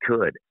you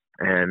could.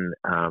 And,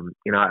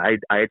 I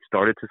had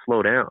started to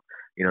slow down.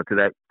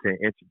 To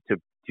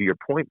your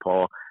point,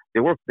 Paul,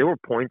 there were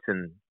points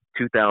in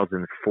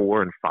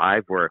 2004 and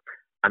 5 where,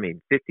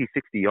 50,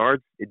 60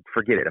 yards,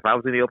 forget it. If I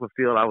was in the open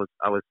field, I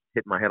was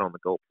hitting my head on the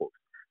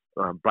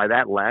goalpost. By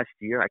that last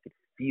year, I could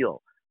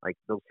feel like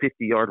those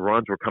 50-yard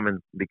runs were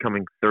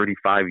becoming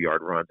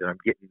 35-yard runs, and I'm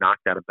getting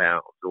knocked out of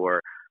bounds,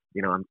 or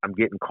I'm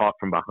getting caught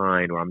from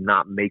behind, or I'm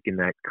not making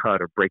that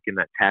cut or breaking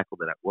that tackle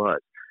that I was.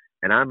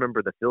 And I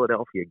remember the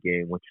Philadelphia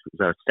game, which was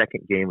our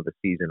second game of the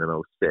season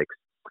in 06.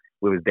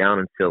 We was down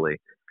in Philly,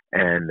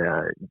 and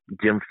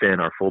Jim Finn,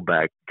 our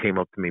fullback, came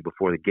up to me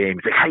before the game.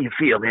 He's like, "How you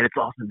feel, man? It's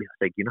awesome." I was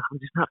like, I'm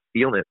just not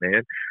feeling it,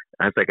 man.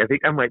 I was like, I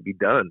think I might be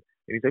done. And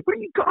he's like, "What are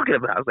you talking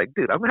about?" I was like,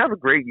 "Dude, I'm gonna have a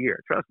great year,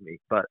 trust me,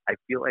 but I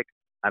feel like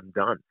I'm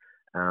done."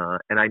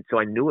 So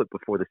I knew it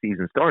before the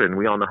season started, and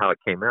we all know how it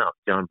came out.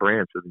 John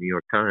Branch of the New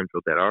York Times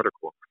wrote that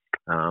article,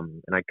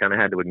 and I kind of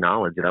had to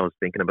acknowledge that I was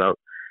thinking about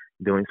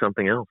doing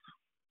something else.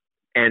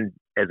 And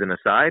as an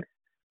aside,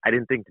 I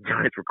didn't think the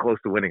Giants were close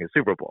to winning a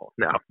Super Bowl.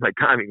 Now, my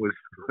timing was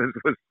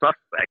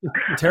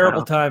suspect.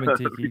 Terrible timing,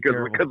 Tiki.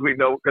 Because we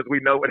know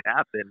what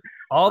happened.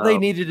 All they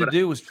needed to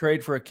do was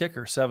trade for a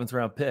kicker,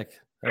 7th-round pick.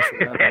 There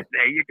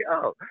you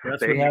go.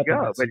 There you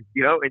go. But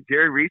in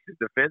Jerry Reese's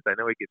defense, I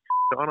know he gets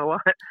on a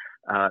lot.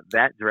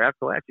 That draft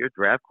class, your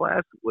draft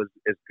class, was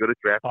as good a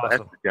draft class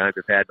the Giants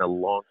have had in a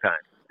long time.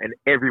 And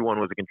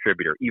everyone was a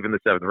contributor, even the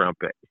 7th-round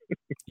pick.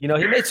 He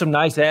made some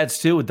nice ads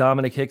too with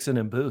Dominic Hickson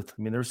and Booth.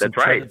 There's some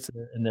trades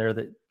in there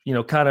that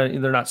kind of,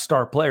 they're not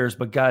star players,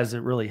 but guys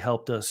that really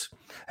helped us.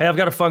 Hey, I've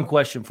got a fun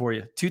question for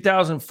you.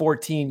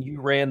 2014, you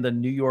ran the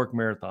New York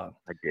Marathon.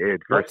 I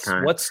did. First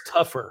time. What's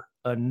tougher,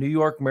 a New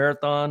York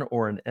Marathon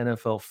or an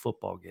NFL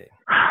football game?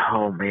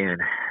 Oh man,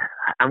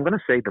 I'm going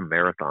to say the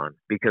marathon,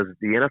 because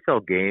the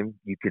NFL game,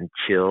 you can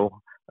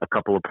chill a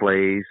couple of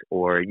plays,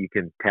 or you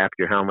can tap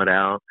your helmet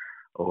out,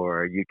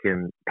 or you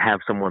can have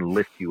someone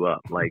lift you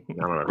up, like, I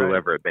don't know,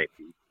 whoever it may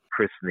be,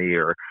 Chris Nee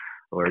or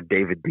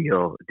David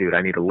Deal. Dude,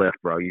 I need a lift,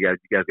 bro. You guys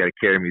got to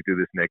carry me through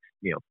this next,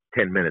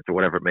 10 minutes or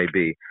whatever it may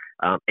be.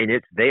 And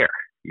it's there.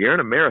 You're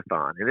in a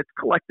marathon, and it's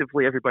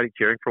collectively everybody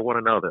cheering for one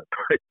another.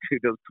 But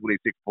those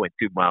 26.2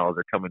 miles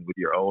are coming with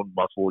your own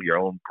muscle, your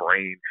own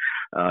brain,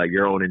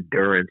 your own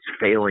endurance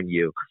failing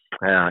you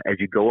as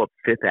you go up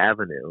Fifth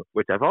Avenue,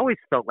 which I've always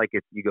felt like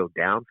if you go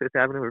down Fifth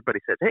Avenue, everybody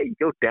says, "Hey, you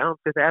go down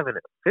Fifth Avenue."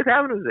 Fifth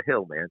Avenue is a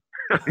hill, man.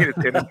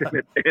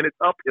 And it's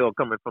uphill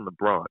coming from the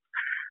Bronx.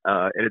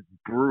 And it's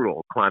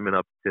brutal climbing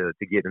up to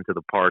get into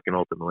the park and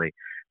ultimately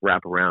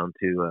wrap around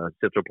to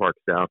Central Park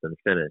South and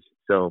finish.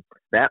 So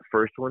that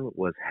first one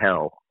was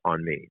hell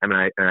on me.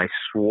 I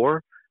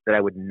swore that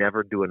I would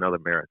never do another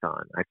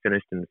marathon. I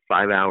finished in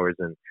 5 hours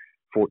and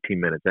 14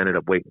 minutes. I ended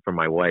up waiting for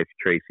my wife,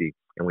 Tracy,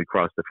 and we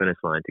crossed the finish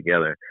line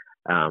together.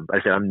 I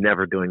said, I'm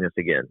never doing this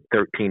again.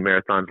 13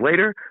 marathons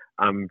later,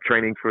 I'm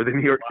training for the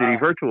New York City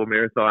virtual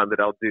marathon that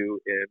I'll do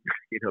in,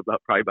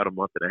 probably about a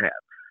month and a half.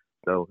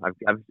 So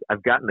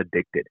I've gotten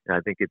addicted. And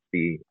I think it's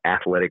the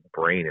athletic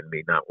brain in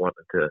me not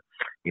wanting to,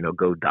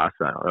 go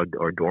docile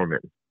or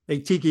dormant. Hey,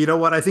 Tiki, you know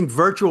what? I think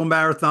virtual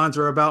marathons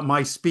are about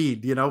my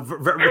speed,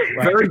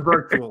 very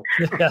virtual.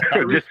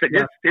 just say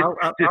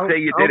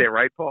you did it,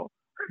 right, Paul?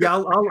 Yeah,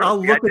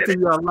 I'll look at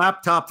the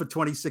laptop for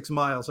 26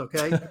 miles,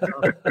 okay?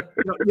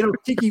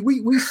 Tiki,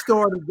 we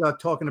started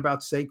talking about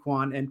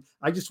Saquon, and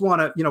I just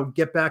want to,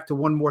 get back to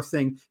one more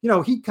thing.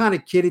 He kind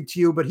of kidded to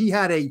you, but he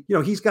had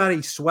he's got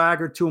a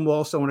swagger to him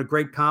also and a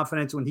great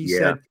confidence when he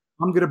said,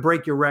 "I'm going to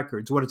break your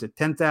records." What is it,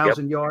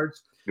 10,000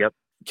 yards? Yep.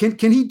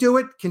 Can he do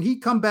it? Can he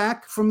come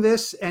back from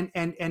this and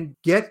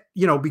get,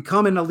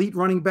 become an elite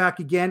running back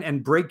again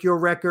and break your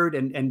record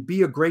and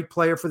be a great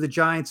player for the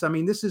Giants?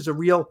 This is a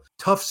real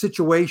tough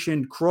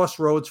situation,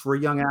 crossroads for a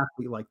young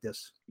athlete like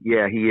this.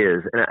 Yeah, he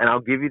is. And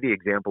I'll give you the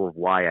example of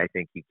why I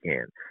think he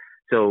can.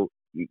 So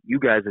you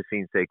guys have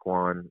seen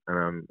Saquon,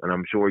 and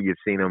I'm sure you've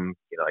seen him,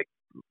 like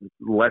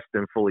less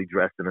than fully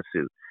dressed in a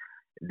suit.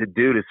 the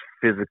dude is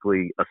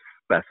physically a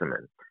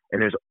specimen.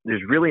 And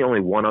there's really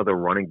only one other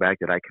running back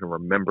that I can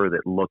remember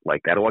that looked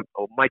like that.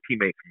 My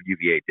teammate from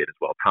UVA did as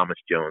well, Thomas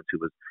Jones, who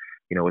was,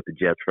 with the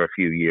Jets for a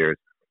few years.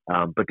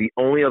 But the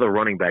only other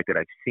running back that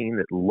I've seen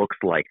that looks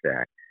like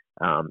that,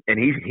 and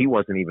he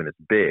wasn't even as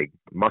big,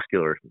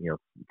 muscular,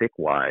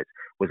 thick-wise,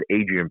 was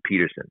Adrian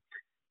Peterson.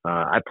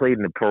 I played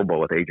in the Pro Bowl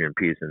with Adrian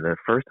Peterson. The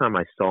first time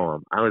I saw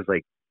him, I was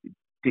like,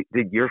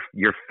 dude, you're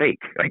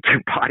fake. Like,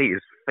 your body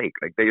is fake.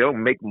 Like, they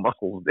don't make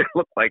muscles that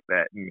look like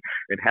that and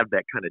have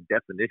that kind of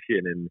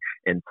definition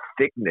and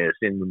thickness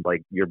and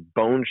like your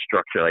bone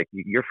structure. Like,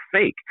 you're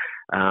fake.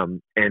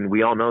 And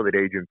we all know that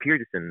Adrian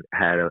Peterson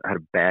had a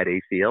bad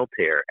ACL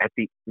tear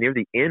near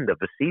the end of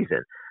the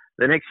season.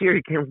 The next year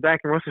he comes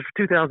back and rushes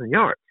for 2,000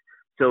 yards.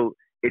 So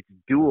it's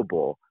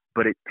doable,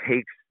 but it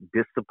takes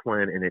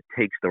discipline and it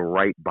takes the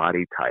right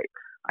body type.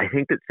 I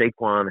think that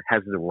Saquon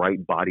has the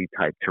right body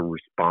type to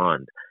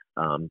respond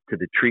to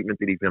the treatment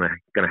that he's gonna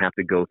have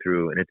to go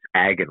through, and it's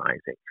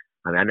agonizing.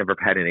 I mean, I never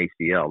had an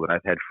ACL, but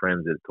I've had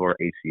friends that tore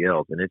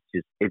ACLs, and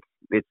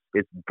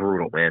it's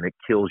brutal, man. It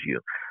kills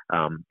you.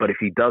 But if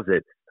he does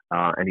it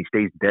and he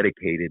stays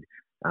dedicated,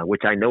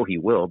 which I know he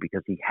will,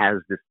 because he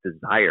has this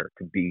desire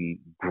to be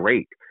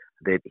great,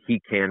 that he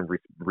can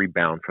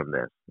rebound from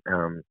this.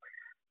 And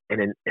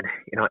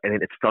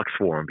it sucks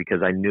for him,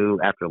 because I knew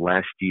after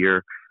last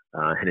year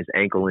and his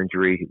ankle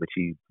injury, which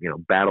he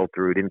battled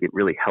through, didn't get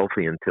really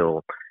healthy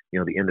until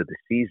the end of the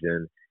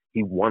season.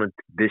 He wanted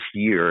this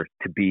year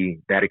to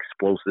be that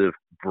explosive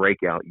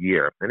breakout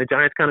year, and the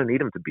Giants kind of need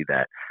him to be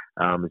that.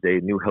 As a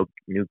new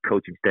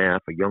coaching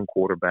staff, a young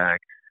quarterback,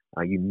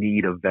 you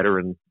need a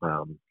veteran.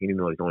 Even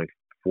though he's only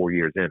 4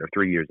 years in or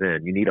 3 years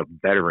in, you need a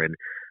veteran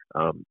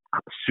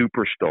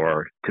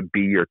superstar to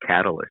be your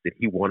catalyst. And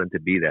he wanted to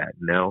be that.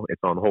 Now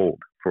it's on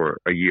hold for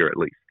a year at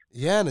least.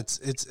 Yeah, and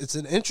it's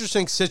an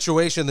interesting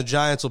situation the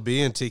Giants will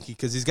be in, Tiki,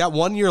 because he's got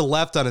 1 year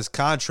left on his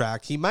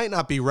contract. He might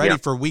not be ready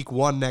for week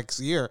 1 next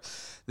year.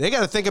 They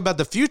got to think about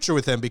the future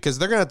with him, because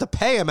they're going to have to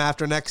pay him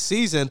after next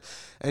season.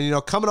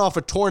 And, coming off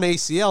a torn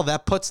ACL,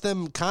 that puts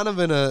them kind of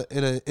in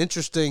an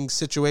interesting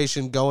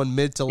situation going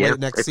mid to late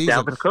next season. It's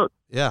Dalvin Cook.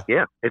 Yeah,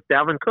 it's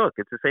Dalvin Cook.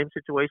 It's the same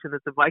situation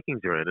that the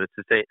Vikings are in. It's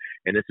the same,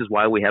 and this is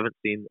why we haven't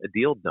seen a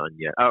deal done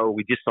yet.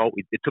 We just saw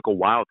it took a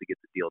while to get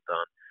the deal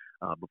done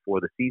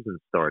before the season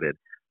started.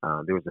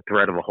 There was a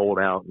threat of a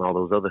holdout and all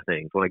those other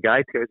things. When a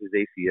guy tears his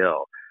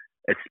ACL,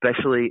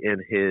 especially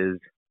in his,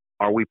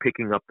 are we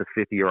picking up the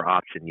 5th-year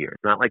option year?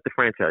 It's not like the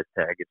franchise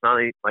tag. It's not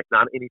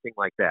anything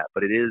like that,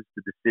 but it is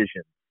the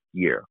decision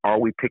year. Are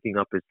we picking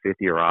up his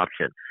 5th-year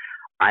option?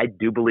 I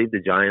do believe the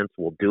Giants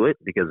will do it,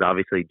 because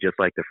obviously, just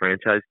like the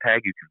franchise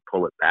tag, you can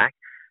pull it back.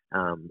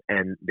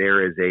 And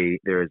there is a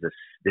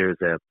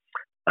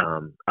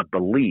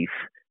belief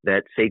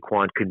that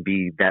Saquon could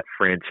be that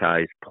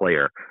franchise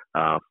player,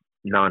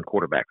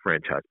 non-quarterback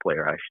franchise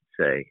player, I should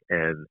say.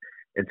 And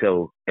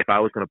so if I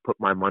was going to put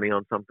my money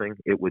on something,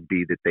 it would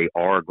be that they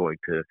are going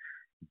to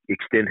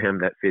extend him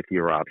that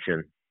 5th-year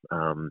option.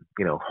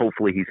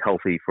 Hopefully he's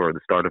healthy for the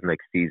start of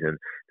next season,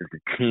 that the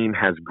team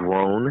has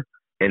grown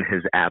in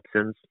his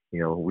absence.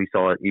 We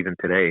saw it even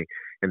today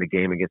in the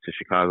game against the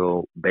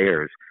Chicago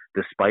Bears.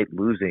 Despite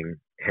losing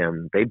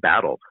him, they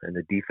battled, and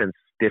the defense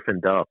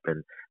stiffened up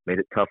and made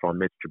it tough on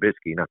Mitch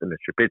Trubisky. Not that Mitch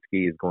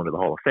Trubisky is going to the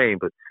Hall of Fame,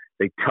 but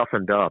they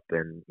toughened up,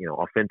 and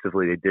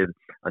offensively they did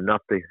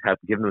enough to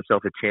have given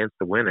themselves a chance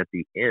to win at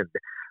the end,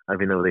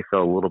 even though they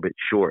fell a little bit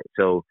short.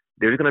 So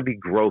there's going to be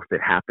growth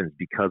that happens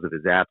because of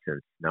his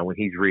absence. Now, when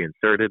he's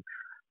reinserted,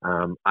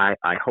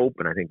 I hope,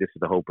 and I think this is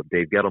the hope of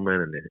Dave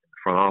Gettleman and the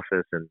front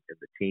office and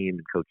the team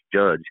and Coach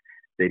Judge,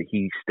 that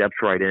he steps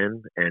right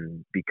in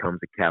and becomes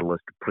a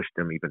catalyst to push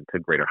them even to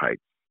greater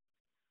heights.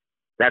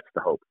 That's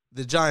the hope.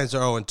 The Giants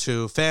are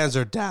 0-2. Fans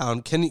are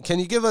down. Can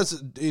you give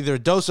us either a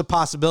dose of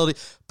positivity?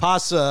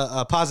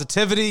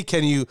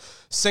 Can you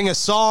sing a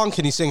song?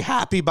 Can you sing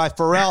 "Happy" by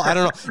Pharrell? I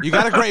don't know. You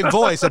got a great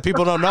voice that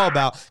people don't know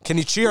about. Can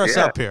you cheer us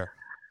up here?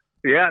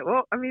 Yeah,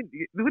 well, I mean,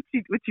 what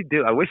you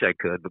do? I wish I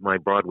could, but my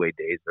Broadway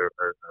days are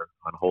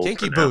on hold.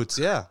 Kinky Boots,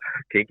 yeah.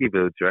 Kinky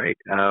Boots, right?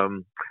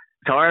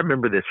 So I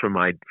remember this from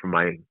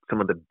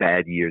some of the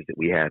bad years that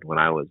we had when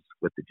I was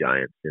with the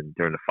Giants and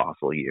during the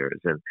Fossil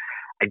years, and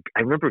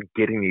I remember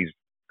getting these.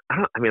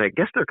 I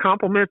guess they're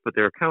compliments, but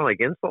they're kind of like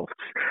insults,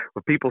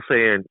 where people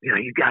saying,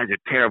 you guys are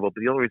terrible,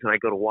 but the only reason I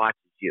go to watch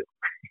is you.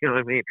 You know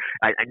what I mean?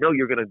 I know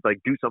you're going to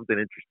do something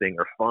interesting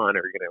or fun,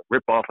 or you're going to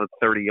rip off a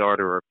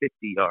 30-yarder or a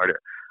 50-yarder.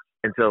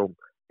 And so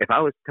if I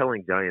was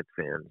telling Giants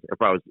fans,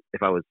 if I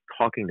was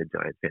talking to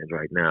Giants fans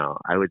right now,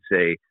 I would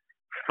say,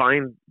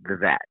 find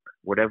that,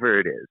 whatever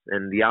it is.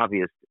 And the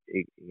obvious,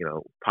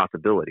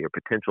 possibility or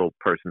potential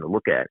person to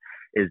look at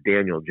is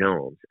Daniel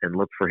Jones, and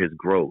look for his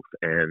growth.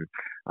 And,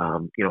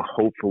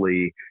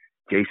 hopefully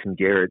Jason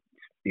Garrett,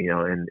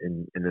 and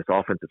this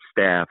offensive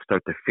staff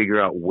start to figure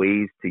out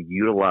ways to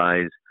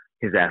utilize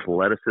his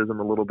athleticism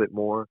a little bit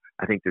more.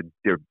 I think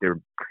there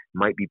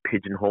might be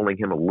pigeonholing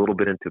him a little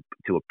bit into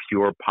a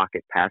pure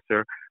pocket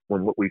passer,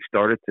 when what we've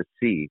started to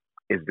see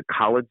is the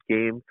college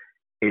game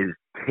is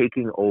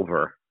taking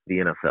over the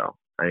NFL.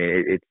 I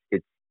mean,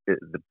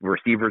 the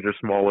receivers are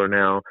smaller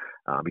now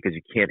because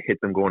you can't hit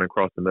them going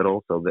across the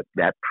middle. So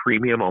that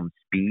premium on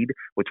speed,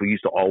 which we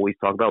used to always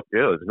talk about,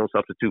 there's no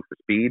substitute for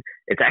speed.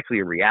 It's actually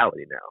a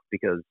reality now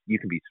because you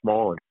can be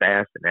small and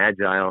fast and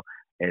agile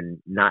and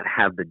not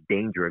have the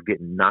danger of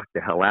getting knocked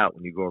the hell out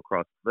when you go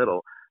across the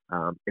middle.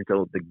 And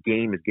so the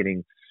game is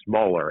getting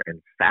smaller and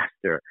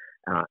faster,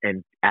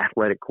 and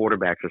athletic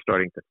quarterbacks are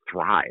starting to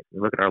thrive.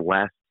 You look at our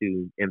last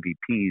two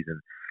MVPs and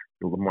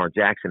Lamar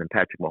Jackson and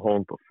Patrick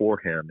Mahomes before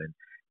him, and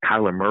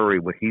Kyler Murray,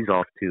 what he's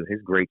off to, his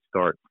great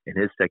start in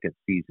his second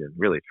season,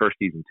 really his first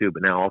season too,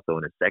 but now also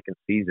in his second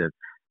season,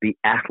 the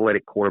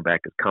athletic quarterback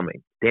is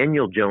coming.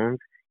 Daniel Jones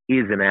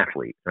is an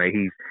athlete, right?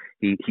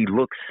 He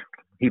looks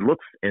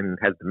and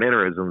has the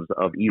mannerisms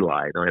of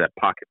Eli, that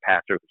pocket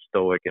passer who's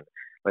stoic and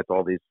lets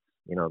all these,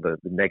 the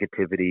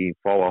negativity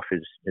fall off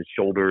his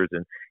shoulders,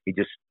 and he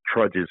just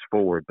trudges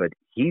forward. But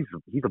he's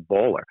a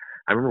baller.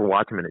 I remember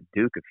watching him at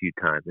Duke a few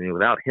times. I mean,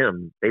 without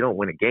him, they don't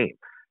win a game.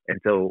 And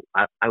so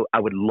I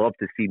would love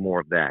to see more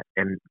of that.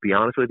 And to be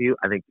honest with you,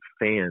 I think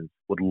fans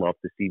would love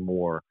to see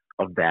more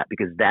of that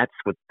because that's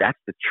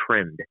the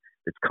trend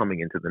that's coming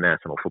into the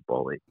National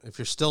Football League. If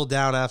you're still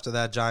down after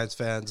that, Giants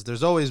fans,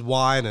 there's always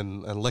wine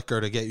and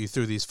liquor to get you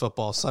through these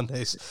football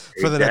Sundays.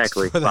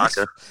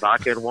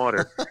 Vodka and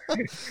water.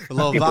 A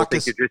little People vodka.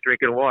 think you're just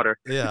drinking water.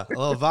 Yeah, a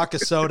little vodka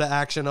soda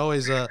action.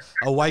 Always a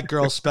white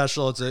girl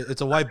special.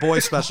 It's a white boy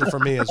special for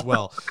me as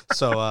well.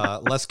 So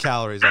less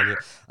calories on you.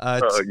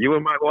 You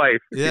and my wife.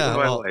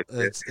 Yeah,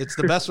 it's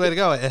the best way to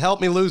go. It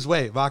helped me lose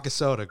weight. Vodka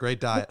soda, great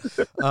diet.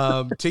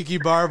 Tiki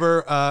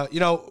Barber.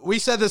 We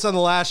said this on the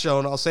last show,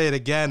 and I'll say it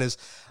again.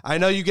 I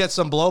know you get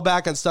some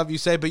blowback on stuff you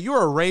say, but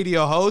you're a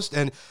radio host,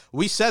 and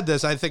we said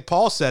this. I think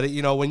Paul said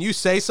it. When you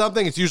say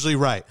something, it's usually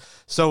right.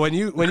 So when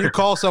you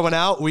call someone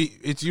out,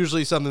 it's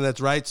usually something that's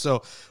right.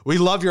 So we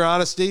love your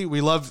honesty.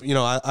 We love,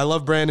 I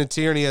love Brandon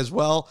Tierney as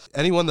well.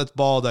 Anyone that's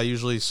bald, I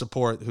usually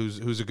support.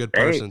 Who's a good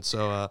person. Hey,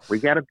 so we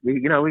gotta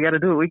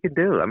do what we can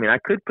do. I mean, I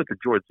could put the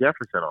George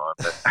Jefferson on,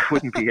 but I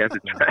wouldn't be as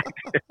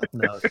attractive.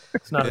 No,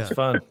 it's not as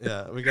fun.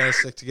 Yeah, we gotta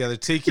stick together.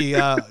 Tiki,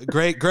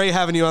 great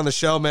having you on the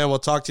show, man. We'll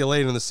talk to you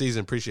later in the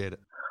season. Appreciate it.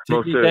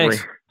 Most Tiki, certainly.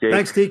 thanks. Jake,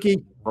 Thanks,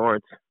 Tiki.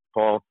 Lawrence,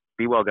 Paul,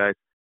 be well, guys.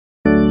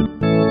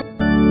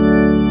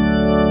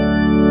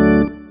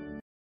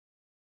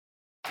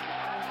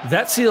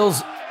 That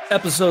seals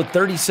episode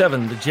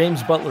 37, the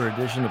James Butler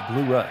edition of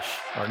Blue Rush,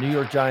 our New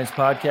York Giants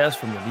podcast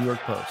from the New York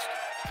Post.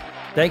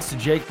 Thanks to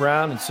Jake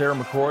Brown and Sarah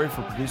McCrory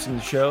for producing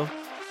the show.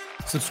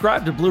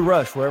 Subscribe to Blue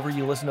Rush wherever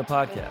you listen to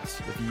podcasts.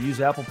 If you use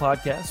Apple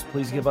Podcasts,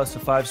 please give us a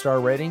 5-star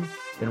rating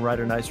and write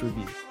a nice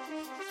review.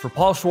 For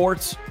Paul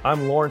Schwartz,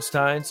 I'm Lawrence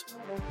Tynes.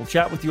 We'll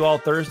chat with you all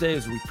Thursday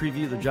as we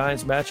preview the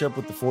Giants matchup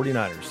with the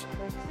 49ers.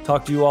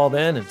 Talk to you all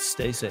then, and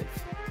stay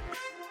safe.